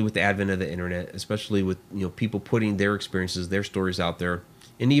 especially with the advent of the internet, especially with people putting their experiences, their stories out there,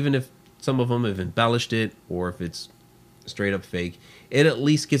 and even if some of them have embellished it or if it's straight up fake, it at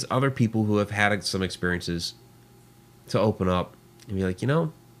least gets other people who have had some experiences to open up and be like,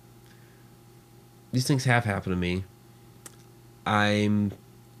 these things have happened to me. I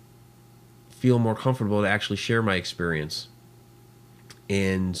feel more comfortable to actually share my experience.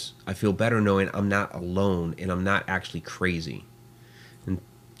 And I feel better knowing I'm not alone and I'm not actually crazy. And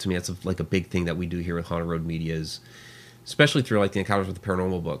to me, that's like a big thing that we do here with Haunted Road Media, is especially through like the Encounters with the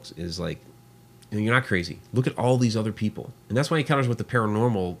Paranormal books, is like, you're not crazy. Look at all these other people. And that's why Encounters with the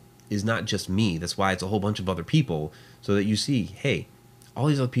Paranormal is not just me. That's why it's a whole bunch of other people, so that you see, hey, all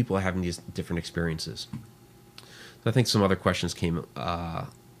these other people are having these different experiences. So I think some other questions came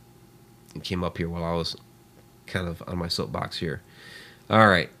up here while I was kind of on my soapbox here. All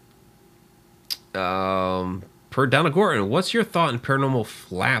right. Per Donna Gordon, what's your thought on paranormal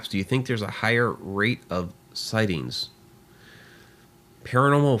flaps? Do you think there's a higher rate of sightings?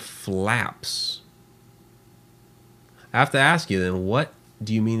 Paranormal flaps. I have to ask you then, what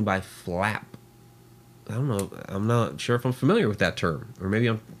do you mean by flap? I don't know. I'm not sure if I'm familiar with that term, or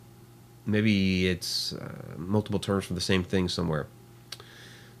maybe it's multiple terms for the same thing somewhere.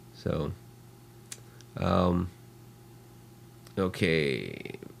 So,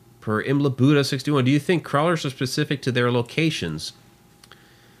 okay. Per Imla Buddha 61, do you think crawlers are specific to their locations?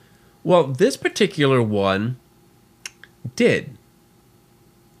 Well, this particular one did.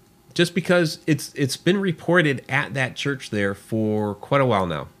 Just because it's been reported at that church there for quite a while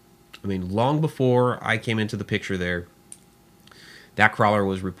now. I mean, long before I came into the picture there, that crawler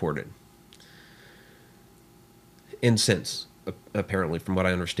was reported. And since, apparently, from what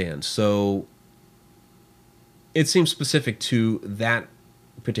I understand. So, it seems specific to that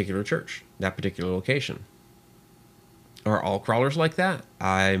particular church, that particular location. Are all crawlers like that?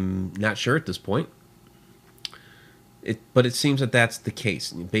 I'm not sure at this point. But it seems that that's the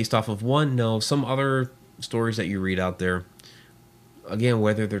case. Based off of one, no. Some other stories that you read out there, again,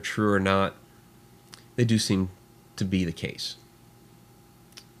 whether they're true or not, they do seem to be the case.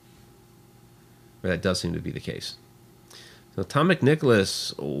 Or that does seem to be the case. So Tom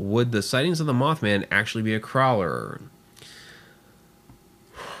McNicholas, would the sightings of the Mothman actually be a crawler?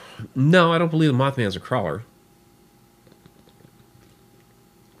 No, I don't believe the Mothman is a crawler.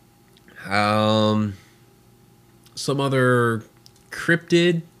 Some other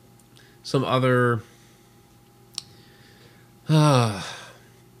cryptid, some other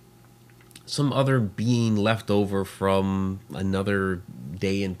being left over from another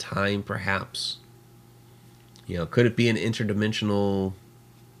day and time, perhaps. Could it be an interdimensional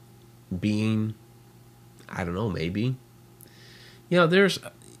being? I don't know, maybe. There's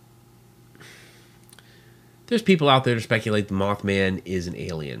people out there to speculate the Mothman is an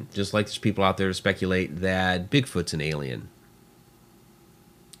alien, just like there's people out there to speculate that Bigfoot's an alien.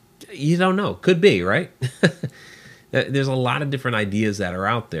 You don't know. Could be, right? There's a lot of different ideas that are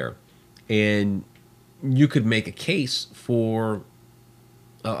out there, and you could make a case for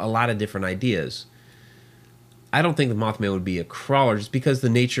a lot of different ideas. I don't think the Mothman would be a crawler, just because the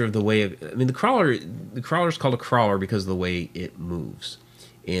nature of the way the crawler is called a crawler because of the way it moves.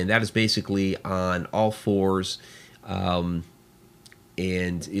 And that is basically on all fours, and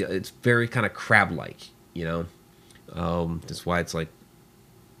it's very kind of crab-like, That's why it's like,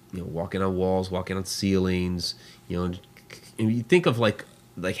 walking on walls, walking on ceilings, and you think of like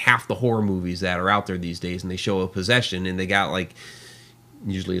half the horror movies that are out there these days, and they show a possession, and they got like,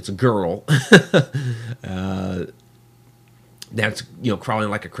 usually it's a girl, that's crawling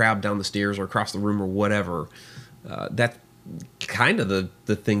like a crab down the stairs or across the room or whatever. That's kind of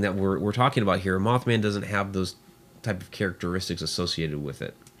the thing that we're talking about here. Mothman doesn't have those type of characteristics associated with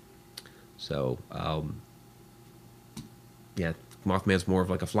it. So, yeah, Mothman's more of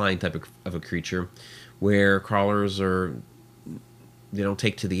like a flying type of a creature, where crawlers they don't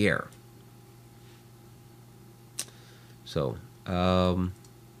take to the air. So,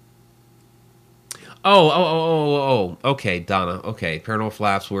 okay, Donna. Okay, paranormal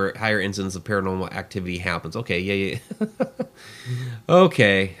flaps where higher incidence of paranormal activity happens. Okay, yeah.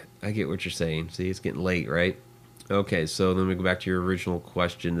 Okay, I get what you're saying. See, it's getting late, right? Okay, so then we go back to your original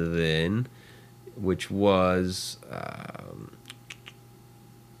question then, which was,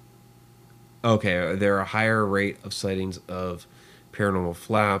 okay, there are a higher rate of sightings of paranormal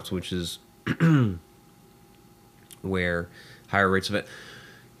flaps, which is where higher rates of it.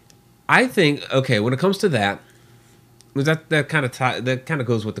 I think, okay, when it comes to that kind of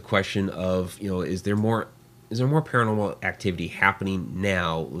goes with the question of, is there more paranormal activity happening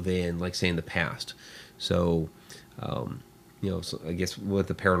now than, like, say, in the past? So, so I guess with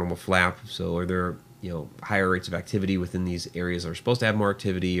the paranormal flap. So are there, higher rates of activity within these areas that are supposed to have more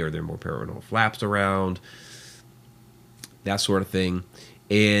activity? Are there more paranormal flaps around? That sort of thing.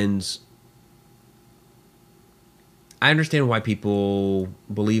 And I understand why people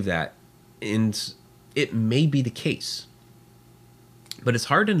believe that. And it may be the case. But it's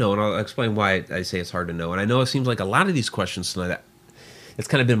hard to know, and I'll explain why I say it's hard to know. And I know it seems like a lot of these questions tonight, it's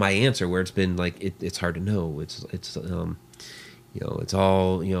kind of been my answer, where it's been like it's hard to know. It's it's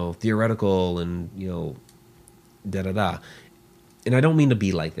all theoretical and da da da. And I don't mean to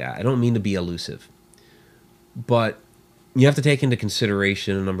be like that. I don't mean to be elusive. But you have to take into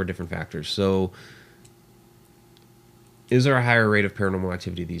consideration a number of different factors. So, is there a higher rate of paranormal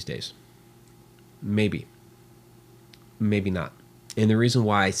activity these days? Maybe. Maybe not. And the reason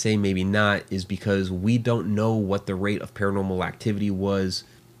why I say maybe not is because we don't know what the rate of paranormal activity was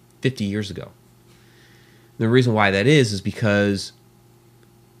 50 years ago. The reason why that is because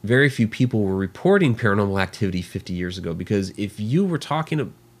very few people were reporting paranormal activity 50 years ago. Because if you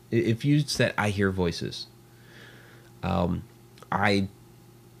said, I hear voices, I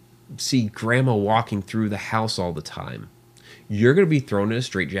see grandma walking through the house all the time, you're going to be thrown in a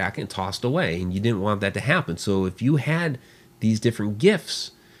straitjacket and tossed away. And you didn't want that to happen. So if you had these different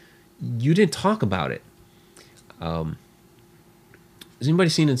gifts, you didn't talk about it. Has anybody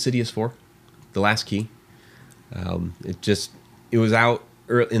seen Insidious 4? The Last Key? It was out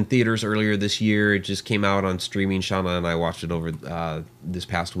in theaters earlier this year. It just came out on streaming. Shauna and I watched it over this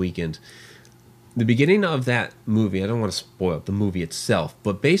past weekend. The beginning of that movie, I don't want to spoil the movie itself,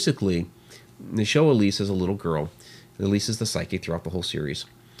 but basically they show Elise as a little girl. Elise is the psychic throughout the whole series.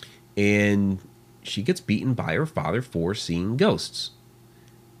 And she gets beaten by her father for seeing ghosts.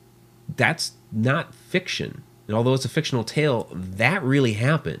 That's not fiction. And although it's a fictional tale, that really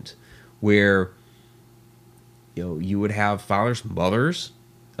happened, where you would have fathers, mothers,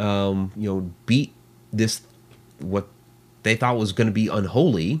 beat this, what they thought was going to be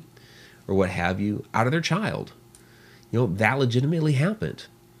unholy or what have you, out of their child. That legitimately happened.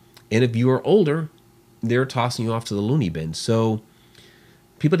 And if you were older, they're tossing you off to the loony bin. So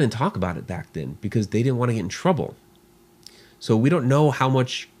people didn't talk about it back then because they didn't want to get in trouble. So we don't know how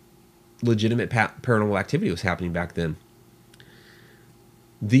much legitimate paranormal activity was happening back then.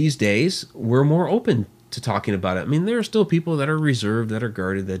 These days, we're more open to talking about it. I mean, there are still people that are reserved, that are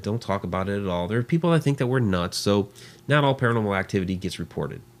guarded, that don't talk about it at all. There are people that think that we're nuts. So not all paranormal activity gets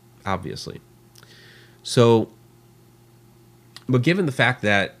reported, obviously. So, but given the fact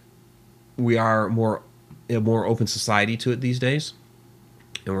that we are a more open society to it these days,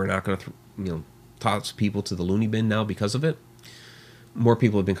 and we're not going to, toss people to the loony bin now because of it, more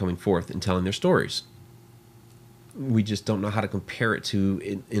people have been coming forth and telling their stories. We just don't know how to compare it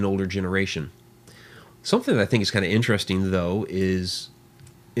to an older generation. Something that I think is kind of interesting, though, is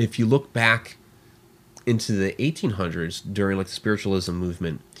if you look back into the 1800s during like the spiritualism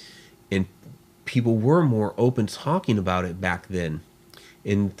movement, and people were more open to talking about it back then.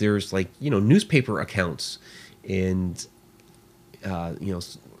 And there's newspaper accounts and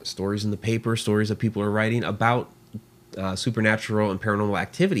stories in the paper, stories that people are writing about supernatural and paranormal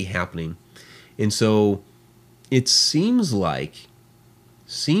activity happening. And so it seems like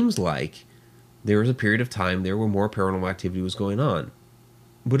there was a period of time there where more paranormal activity was going on.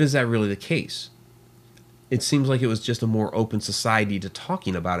 But is that really the case? It seems like it was just a more open society to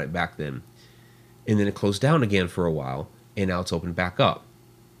talking about it back then. And then it closed down again for a while, and now it's opened back up.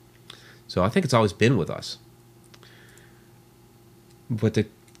 So I think it's always been with us. But to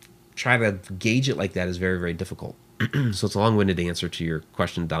try to gauge it like that is very, very difficult. So it's a long-winded answer to your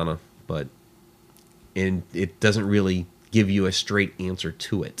question, Donna, and it doesn't really give you a straight answer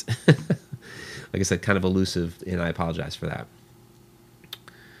to it. Like I said, kind of elusive, and I apologize for that.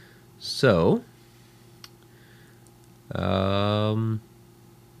 So,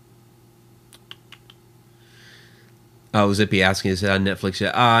 Zippy asking, is it on Netflix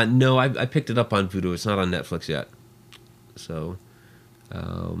yet? No, I picked it up on Vudu. It's not on Netflix yet. So,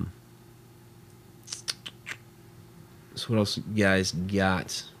 so what else you guys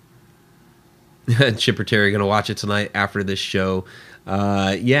got? Chipper Terry gonna watch it tonight after this show.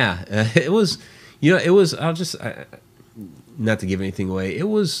 It was, it was. I'll just not to give anything away. It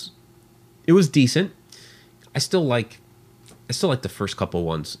was decent. I still like the first couple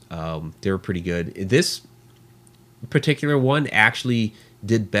ones. They were pretty good. This particular one actually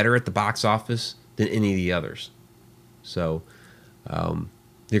did better at the box office than any of the others. So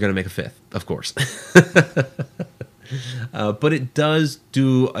they're going to make a fifth, of course. But it does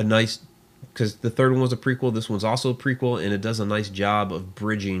do a nice, because the third one was a prequel, this one's also a prequel, and it does a nice job of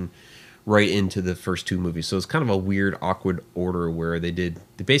bridging right into the first two movies. So it's kind of a weird, awkward order where they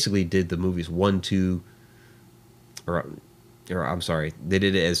basically did the movies 1, 2, or I'm sorry, they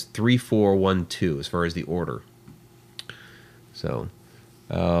did it as 3, 4, 1, 2 as far as the order. So,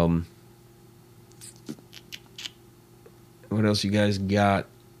 what else you guys got?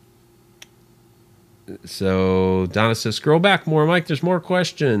 So Donna says, scroll back more, Mike. There's more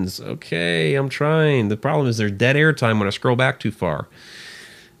questions. Okay, I'm trying. The problem is there's dead air time when I scroll back too far.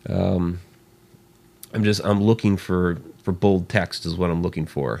 I'm looking for bold text is what I'm looking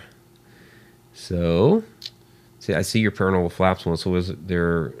for. So, see, I see your Paranormal Flaps one. So was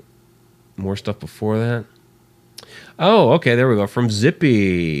there more stuff before that? Oh, okay, there we go. From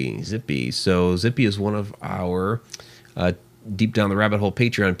Zippy. So Zippy is one of our Deep Down the Rabbit Hole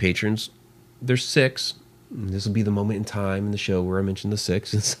Patreon patrons. There's 6. This will be the moment in time in the show where I mention the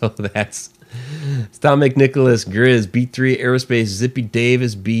 6. And so that's Dominic Nicholas, Grizz, B3 Aerospace, Zippy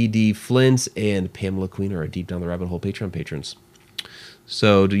Davis, BD Flint's, and Pamela Queen are our Deep Down the Rabbit Hole Patreon patrons.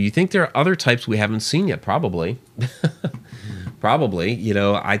 So do you think there are other types we haven't seen yet? Probably. Probably. You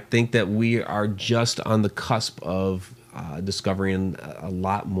know, I think that we are just on the cusp of discovering a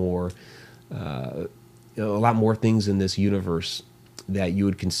lot more things in this universe that you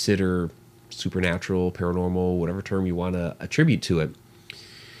would consider supernatural, paranormal, whatever term you want to attribute to it.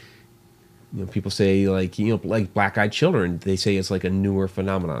 You know, people say like black-eyed children, they say it's like a newer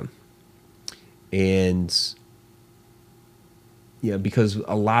phenomenon. And yeah, because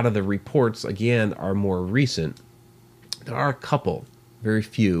a lot of the reports, again, are more recent. There are a couple, very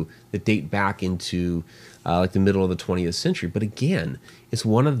few, that date back into like the middle of the 20th century. But again, it's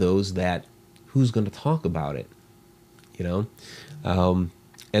one of those that who's going to talk about it, you know?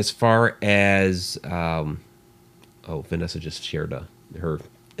 As far as, Vanessa just shared her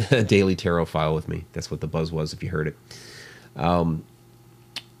daily tarot file with me. That's what the buzz was, if you heard it.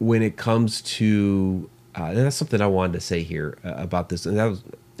 When it comes to, and that's something I wanted to say here about this, and I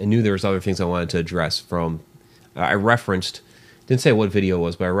knew there was other things I wanted to address from, I referenced, didn't say what video it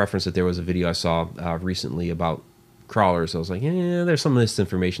was, but I referenced that there was a video I saw recently about crawlers. I was like, yeah, there's some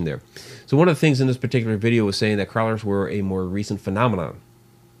misinformation there. So one of the things in this particular video was saying that crawlers were a more recent phenomenon.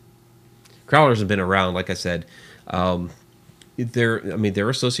 Crawlers have been around, like I said. They're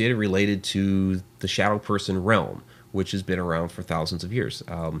associated, related to the shadow person realm, which has been around for thousands of years.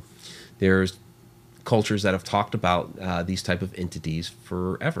 There's cultures that have talked about these type of entities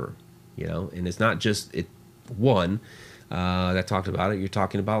forever, you know, and it's not just one that talked about it. You're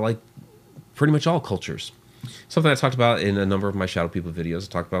talking about like pretty much all cultures. Something I talked about in a number of my Shadow People videos.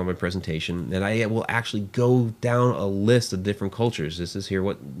 I talked about in my presentation, and I will actually go down a list of different cultures. This is here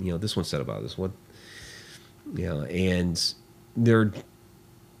what, you know, this one said about this one, you know, and they're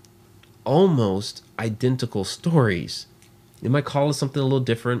almost identical stories. You might call it something a little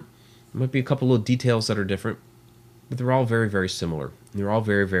different. There might be a couple little details that are different, but they're all very, very similar. They're all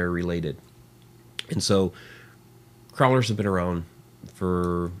very, very related. And so crawlers have been around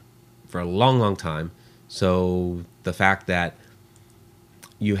for a long, long time. So the fact that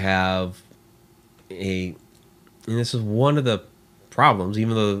you have and this is one of the problems,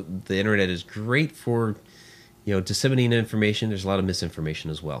 even though the internet is great for, you know, disseminating information, there's a lot of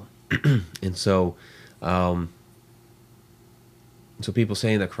misinformation as well. And so, so people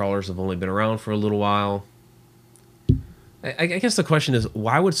saying that crawlers have only been around for a little while. I guess the question is,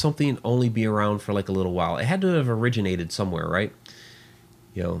 why would something only be around for like a little while? It had to have originated somewhere, right?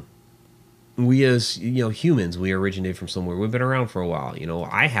 You know, we as, you know, humans, we originated from somewhere. We've been around for a while. You know,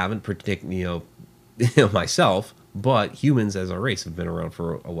 I haven't, you know, myself, but humans as a race have been around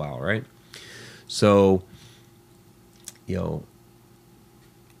for a while, right? So, you know,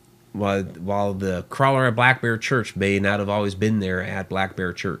 while the crawler at Black Bear Church may not have always been there at Black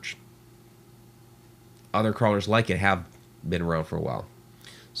Bear Church, other crawlers like it have been around for a while.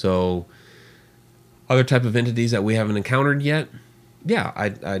 So other type of entities that we haven't encountered yet, yeah,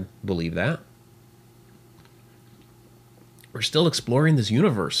 I believe that. We're still exploring this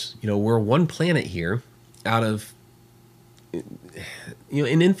universe. You know, we're one planet here out of, you know,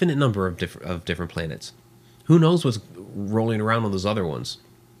 an infinite number of different planets. Who knows what's rolling around on those other ones?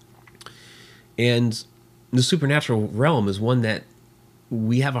 And the supernatural realm is one that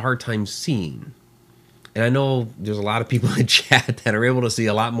we have a hard time seeing. And I know there's a lot of people in chat that are able to see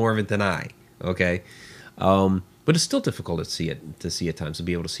a lot more of it than I. Okay, but it's still difficult to see at times, to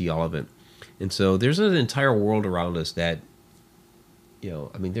be able to see all of it. And so there's an entire world around us that, you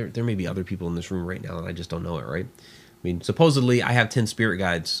know, I mean, there may be other people in this room right now and I just don't know it, right? I mean, supposedly I have 10 spirit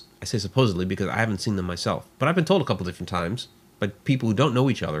guides. I say supposedly because I haven't seen them myself, but I've been told a couple different times by people who don't know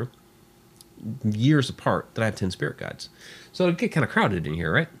each other, years apart, that I have 10 spirit guides. So it get kind of crowded in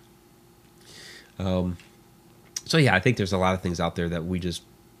here, right? So yeah, I think there's a lot of things out there that we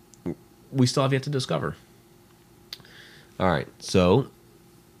still have yet to discover. All right, so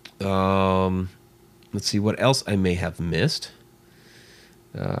let's see what else I may have missed.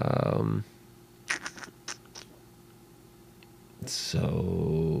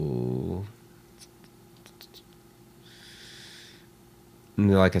 So,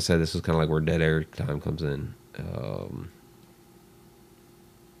 like I said, this is kind of like where dead air time comes in.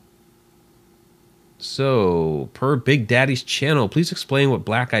 So, per Big Daddy's channel, please explain what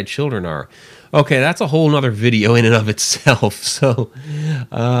black-eyed children are. Okay, that's a whole nother video in and of itself. So,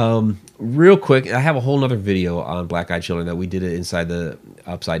 real quick, I have a whole nother video on black-eyed children that we did it inside the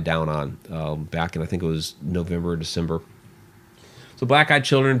Upside Down on back in, I think it was November or December. So, black-eyed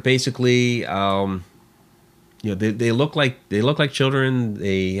children, basically, you know, they look like children.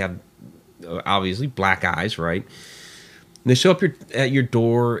 They have obviously black eyes, right? And they show up at your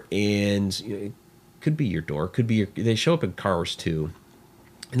door, and you know, it could be your door, could be they show up in cars too,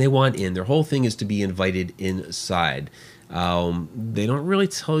 and they want in. Their whole thing is to be invited inside. They don't really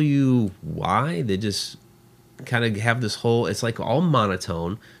tell you why. They just kind of have this whole. It's like all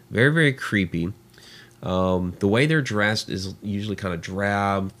monotone, very very creepy. The way they're dressed is usually kind of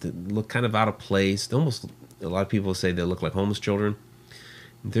drab. They look kind of out of place. They almost, a lot of people say they look like homeless children.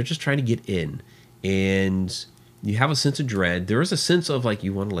 They're just trying to get in, and you have a sense of dread. There is a sense of like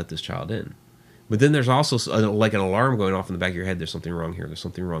you want to let this child in, but then there's also like an alarm going off in the back of your head. There's something wrong here. There's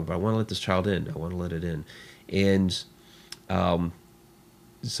something wrong, but I want to let this child in. I want to let it in, and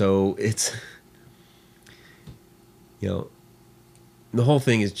so it's, you know, the whole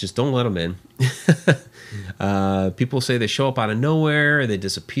thing is just don't let them in. People say they show up out of nowhere, they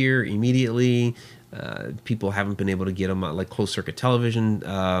disappear immediately. People haven't been able to get them on, like closed circuit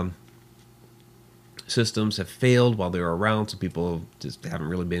television systems have failed while they were around, so people just haven't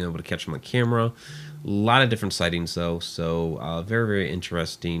really been able to catch them on camera. A lot of different sightings though, so very very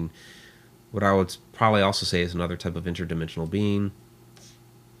interesting. What I would probably also say is another type of interdimensional being.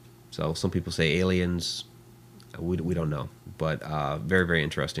 So some people say aliens. We don't know, but very very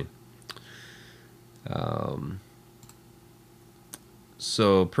interesting.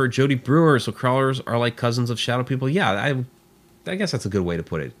 So per Jody Brewer, so crawlers are like cousins of shadow people. Yeah, I guess that's a good way to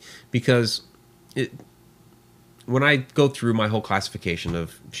put it, because when I go through my whole classification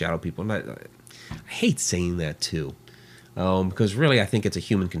of shadow people, and I hate saying that too, because really I think it's a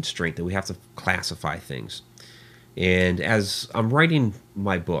human constraint that we have to classify things. And as I'm writing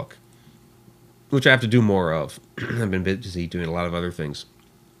my book, which I have to do more of, I've been busy doing a lot of other things.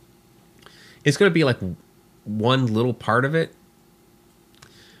 It's going to be like one little part of it,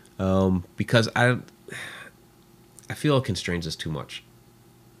 because I feel it constrains us too much.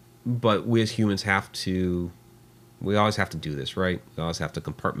 But we as humans we always have to do this, right? We always have to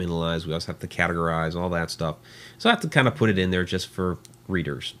compartmentalize. We always have to categorize, all that stuff. So I have to kind of put it in there just for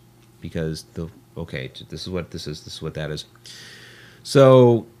readers, because this is what this is, this is what that is.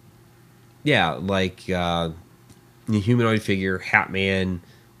 So yeah, like the humanoid figure, Hat Man,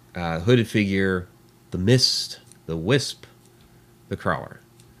 hooded figure, the Mist, the Wisp, the Crawler.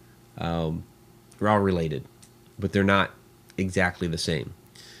 They're all related, but they're not exactly the same.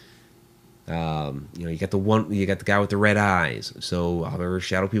 You know, you got the guy with the red eyes. So other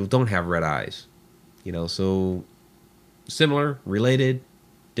shadow people don't have red eyes. You know, so similar, related,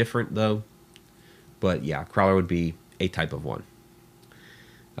 different though. But yeah, Crawler would be a type of one.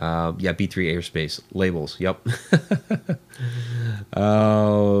 Yeah, B3 airspace labels. Yep.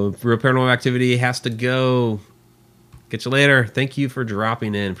 Real Paranormal Activity has to go. Catch you later. Thank you for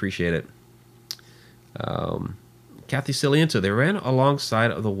dropping in. Appreciate it. Kathy Ciliento, they ran alongside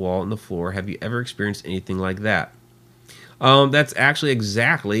of the wall and the floor. Have you ever experienced anything like that? That's actually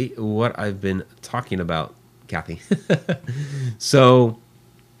exactly what I've been talking about, Kathy. So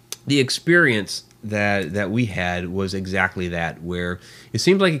the experience that we had was exactly that, where it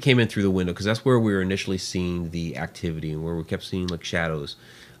seemed like it came in through the window, because that's where we were initially seeing the activity, and where we kept seeing like shadows.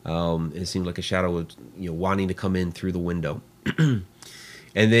 It seemed like a shadow was, you know, wanting to come in through the window.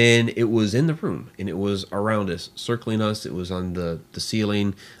 And then it was in the room, and it was around us, circling us. It was on the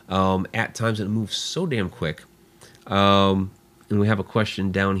ceiling. At times it moved so damn quick. And we have a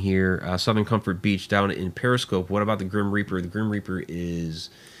question down here. Southern Comfort Beach down in Periscope. What about the Grim Reaper? The Grim Reaper is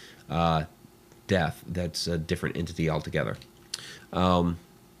death. That's a different entity altogether.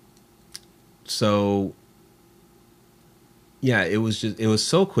 So yeah, it was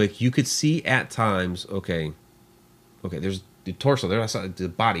so quick. You could see at times, okay, there's the torso there, I saw the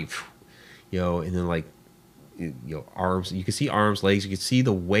body, you know, and then like, you know, arms. You could see arms, legs. You could see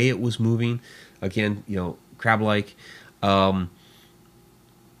the way it was moving. Again, you know, crab-like. It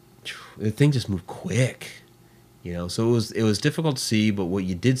the thing just moved quick. So it was difficult to see, but what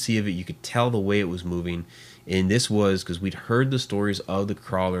you did see of it, you could tell the way it was moving. And this was because we'd heard the stories of the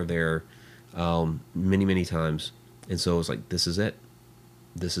crawler there many, many times. And so it was like, this is it.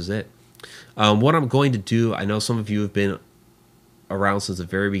 This is it. What I'm going to do, I know some of you have been around since the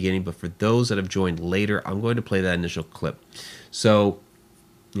very beginning, but for those that have joined later, I'm going to play that initial clip. So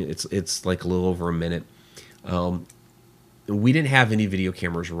it's like a little over a minute. We didn't have any video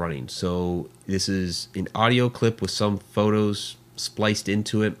cameras running, so this is an audio clip with some photos spliced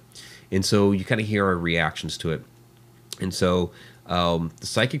into it, and so you kind of hear our reactions to it. And so the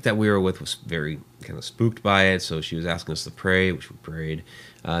psychic that we were with was very kind of spooked by it, so she was asking us to pray, which we prayed.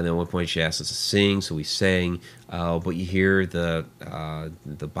 Then at one point she asked us to sing, so we sang. But you hear the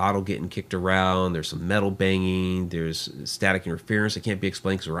bottle getting kicked around. There's some metal banging. There's static interference that can't be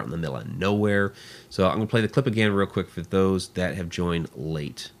explained because we're out in the middle of nowhere. So I'm going to play the clip again real quick for those that have joined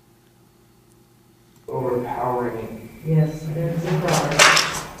late. Overpowering. Yes, there's a car.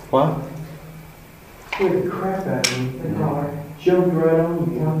 What? Scared the crap out of me. The car Jumped right on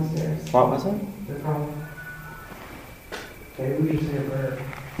me. downstairs. What was it? The car. Okay, we just say a prayer.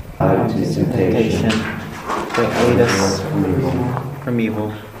 To temptation. But lead us from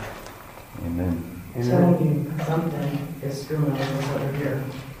evil. Amen. Telling you something is screwing over over here.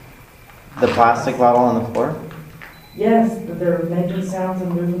 The plastic bottle on the floor? Yes, but they're making sounds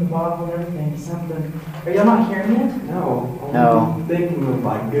and moving the bottle and everything. Something. Are y'all not hearing it? No. No. I'm thinking of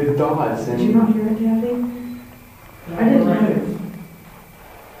my good thoughts Did you not hear it, Kathy? I didn't move.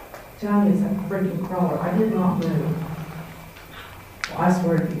 Telling you, it's that freaking crawler. I did not move. Well, I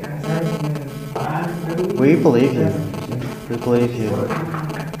swear to you guys, I didn't move. We believe you. We believe you.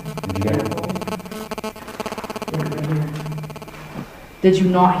 Did you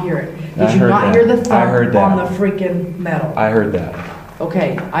not hear it? I Did you heard not that. hear the I heard thump on the that. freaking metal? I heard that.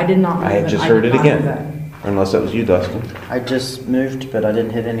 Okay, I did not move. I had it. just I heard did it not do again. that. Unless that was you, Dustin. I just moved, but I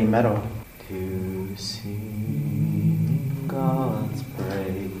didn't hit any metal. To sing God's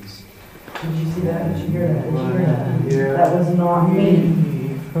praise. Did you see that? Did you hear that? Did you hear that? Yeah. That was not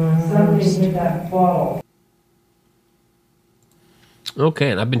me. Something hit that bottle. Okay,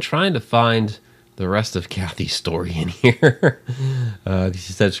 and I've been trying to find the rest of Kathy's story in here.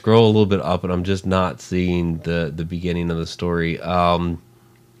 She said scroll a little bit up, and I'm just not seeing the beginning of the story.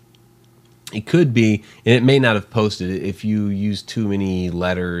 It could be, and it may not have posted. If you use too many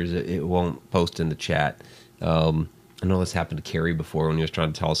letters, it won't post in the chat. I know this happened to Carrie before when he was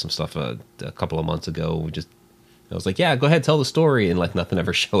trying to tell us some stuff a couple of months ago. I was like, yeah, go ahead, tell the story, and like nothing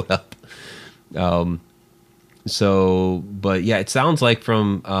ever showed up. But yeah, it sounds like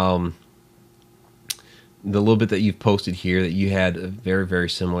from the little bit that you've posted here that you had a very, very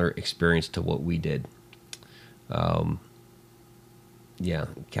similar experience to what we did. Yeah,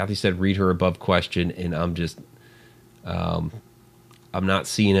 Kathy said, read her above question, and I'm just, I'm not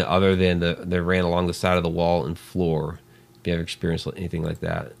seeing it other than they ran along the side of the wall and floor. If you ever experienced anything like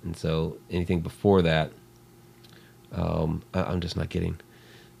that. And so anything before that, I'm just not getting.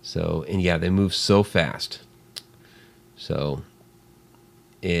 So, and yeah, they move so fast. So,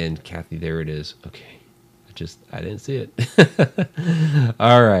 and Kathy, there it is. Okay. I didn't see it.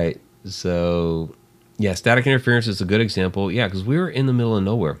 All right. So, yeah, static interference is a good example. Yeah, because we were in the middle of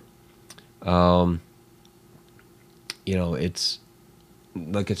nowhere. It's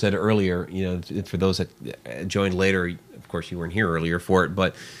like I said earlier, for those that joined later, of course you weren't here earlier for it,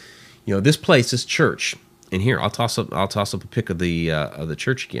 but this place, this church, and here I'll toss up a pic of the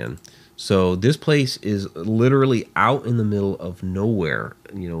church again. So this place is literally out in the middle of nowhere.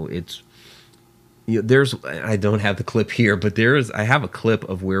 There's, I don't have the clip here, but I have a clip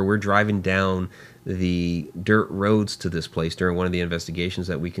of where we're driving down the dirt roads to this place during one of the investigations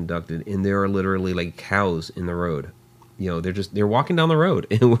that we conducted, and there are literally like cows in the road. They're walking down the road,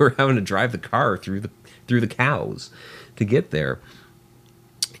 and we're having to drive the car through the cows to get there.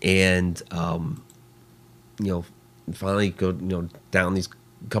 And finally go down these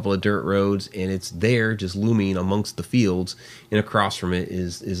couple of dirt roads, and it's there just looming amongst the fields, and across from it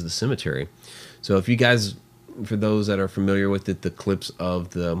is the cemetery. So if you guys, for those that are familiar with it, the clips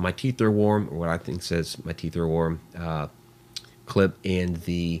of the My Teeth Are Warm, or what I think says My Teeth Are Warm clip, and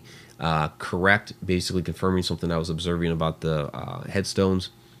the correct, basically confirming something I was observing about the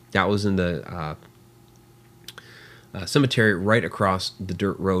headstones, that was in the cemetery right across the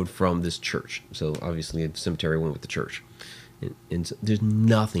dirt road from this church. So obviously the cemetery went with the church. And so there's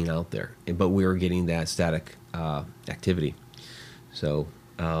nothing out there, but we were getting that static activity. So,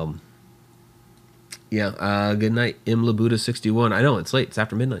 good night, M. Labuda 61. I know it's late; it's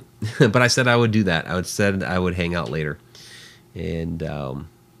after midnight, but I said I would do that. I would hang out later, and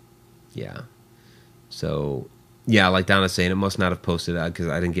Yeah. So, yeah, like Donna's saying, it must not have posted because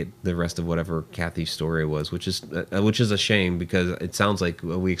I didn't get the rest of whatever Kathy's story was, which is a shame because it sounds like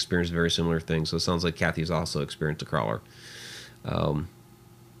we experienced very similar things. So it sounds like Kathy's also experienced a crawler.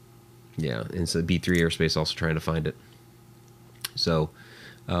 Yeah, and so B3 Airspace also trying to find it. So,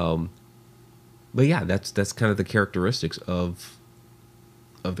 but yeah, that's kind of the characteristics of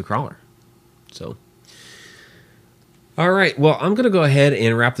the crawler. So. All right, well, I'm going to go ahead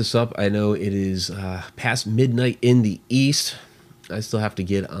and wrap this up. I know it is past midnight in the East. I still have to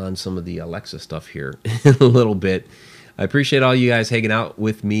get on some of the Alexa stuff here in a little bit. I appreciate all you guys hanging out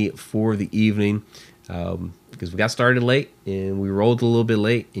with me for the evening because we got started late and we rolled a little bit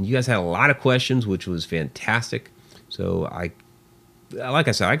late. And you guys had a lot of questions, which was fantastic. So like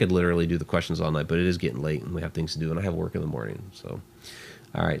I said, I could literally do the questions all night, but it is getting late and we have things to do and I have work in the morning. So,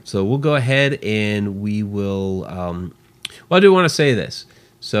 all right, so we'll go ahead and we will... well, I do want to say this.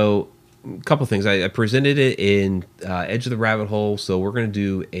 So, a couple things. I presented it in Edge of the Rabbit Hole. So, we're going to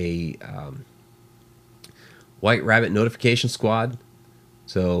do a White Rabbit notification squad.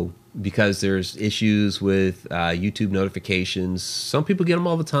 So, because there's issues with YouTube notifications, some people get them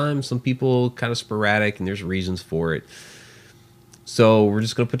all the time. Some people kind of sporadic, and there's reasons for it. So, we're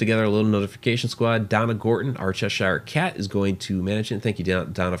just going to put together a little notification squad. Donna Gorton, our Cheshire Cat, is going to manage it. Thank you,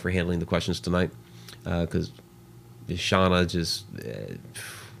 Donna, for handling the questions tonight. Because... Shauna just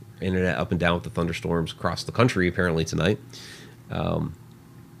internet up and down with the thunderstorms across the country apparently tonight.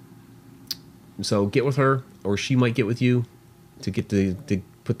 So get with her, or she might get with you to get to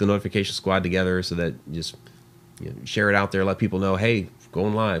put the notification squad together, so that just share it out there, let people know, hey,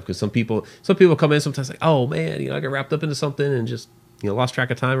 going live. Because some people come in sometimes like, oh man, I got wrapped up into something and just lost track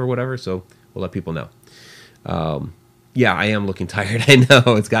of time or whatever. So we'll let people know. Yeah, I am looking tired. I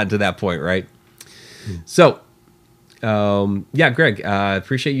know it's gotten to that point, right? So. Yeah, Greg,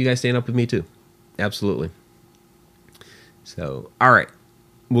 appreciate you guys staying up with me too. Absolutely. So, all right.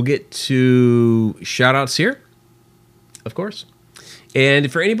 We'll get to shout outs here, of course.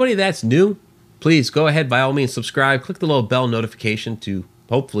 And for anybody that's new, please go ahead, by all means, subscribe. Click the little bell notification to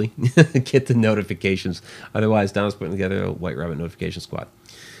hopefully get the notifications. Otherwise, Donna's putting together a White Rabbit notification squad.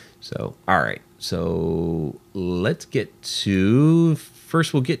 So, all right. So, let's get to...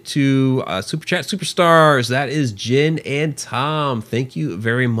 First, we'll get to Super Chat Superstars. That is Jen and Tom. Thank you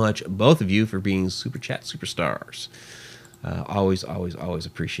very much, both of you, for being Super Chat Superstars. Always, always, always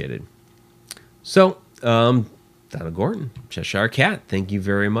appreciated. So, Donna Gorton, Cheshire Cat, thank you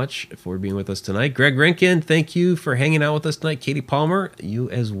very much for being with us tonight. Greg Rankin, thank you for hanging out with us tonight. Katie Palmer, you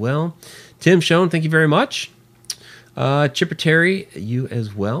as well. Tim Schoen, thank you very much. Chipper Terry, you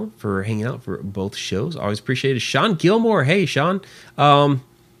as well, for hanging out for both shows. Always appreciate it. Sean Gilmore, hey Sean, I'll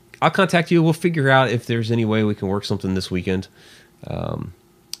contact you. We'll figure out if there's any way we can work something this weekend. B3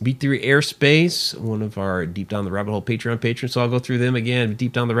 Airspace, one of our Deep Down the Rabbit Hole Patreon patrons, so I'll go through them again.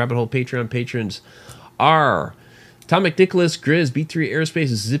 Deep Down the Rabbit Hole Patreon patrons are Tom McNicholas, Grizz, B3 Airspace,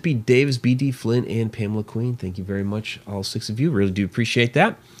 Zippy Davis, BD Flynn, and Pamela Queen. Thank you very much, all 6 of you. Really do appreciate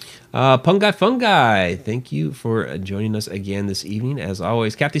that. Fungi, thank you for joining us again this evening. As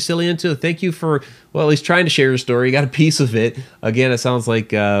always, Captain Cillian, too, thank you for, well, at least trying to share your story. You got a piece of it. Again, it sounds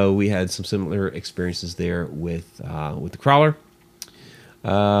like we had some similar experiences there with the crawler.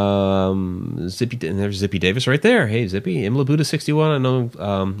 Zippy, and there's Zippy Davis right there. Hey, Zippy. Imla Buddha 61, I know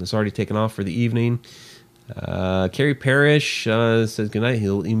it's already taken off for the evening. Kerry Parrish says goodnight.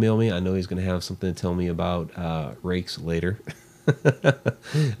 He'll email me. I know he's going to have something to tell me about rakes later.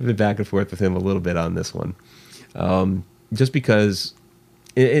 I've been back and forth with him a little bit on this one. Just because,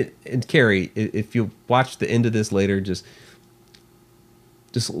 and Carrie, if you watch the end of this later, just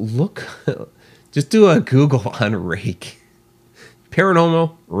look, just do a Google on rake.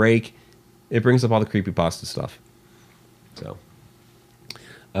 Paranormal rake. It brings up all the creepypasta stuff. So,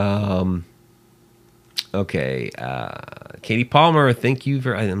 okay, Katie Palmer, thank you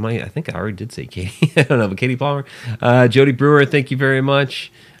for. I think I already did say Katie. I don't know, but Katie Palmer, Jody Brewer, thank you very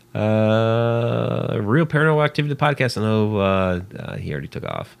much. Real Paranormal Activity podcast. I know he already took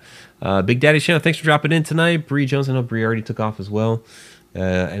off. Big Daddy Shannon, thanks for dropping in tonight. Bree Jones, I know Bree already took off as well.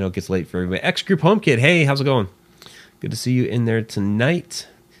 I know it gets late for everybody. X Group Home Kid, hey, how's it going? Good to see you in there tonight.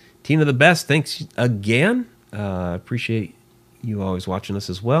 Tina the Best, thanks again. Appreciate you always watching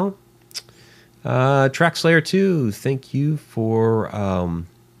us as well. Track Slayer 2, thank you for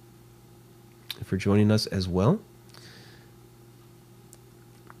joining us as well.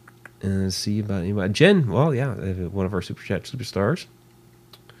 And see about anybody. Jen, well, yeah, one of our Super Chat Superstars.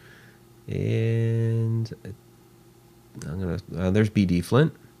 And I'm gonna there's BD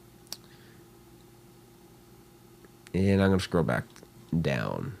Flint. And I'm gonna scroll back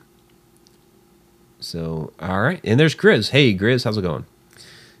down. So, all right. And there's Grizz. Hey, Grizz, how's it going?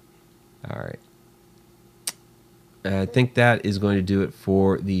 All right. I think that is going to do it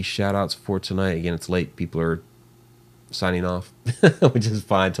for the shout-outs for tonight. Again, it's late. People are signing off, which is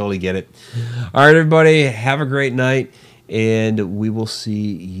fine. Totally get it. All right, everybody. Have a great night, and we will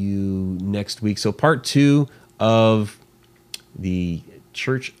see you next week. So part 2 of the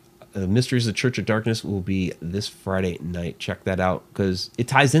Church Mysteries of the Church of Darkness will be this Friday night. Check that out because it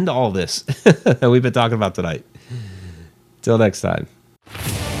ties into all this that we've been talking about tonight. Till next time.